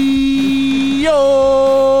Brillon.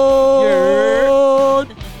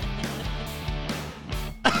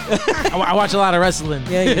 I watch a lot of wrestling.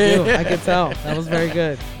 Yeah, you do. I can tell. That was very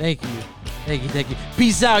good. Thank you.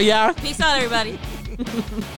 Peace out, y'all. Peace out, everybody.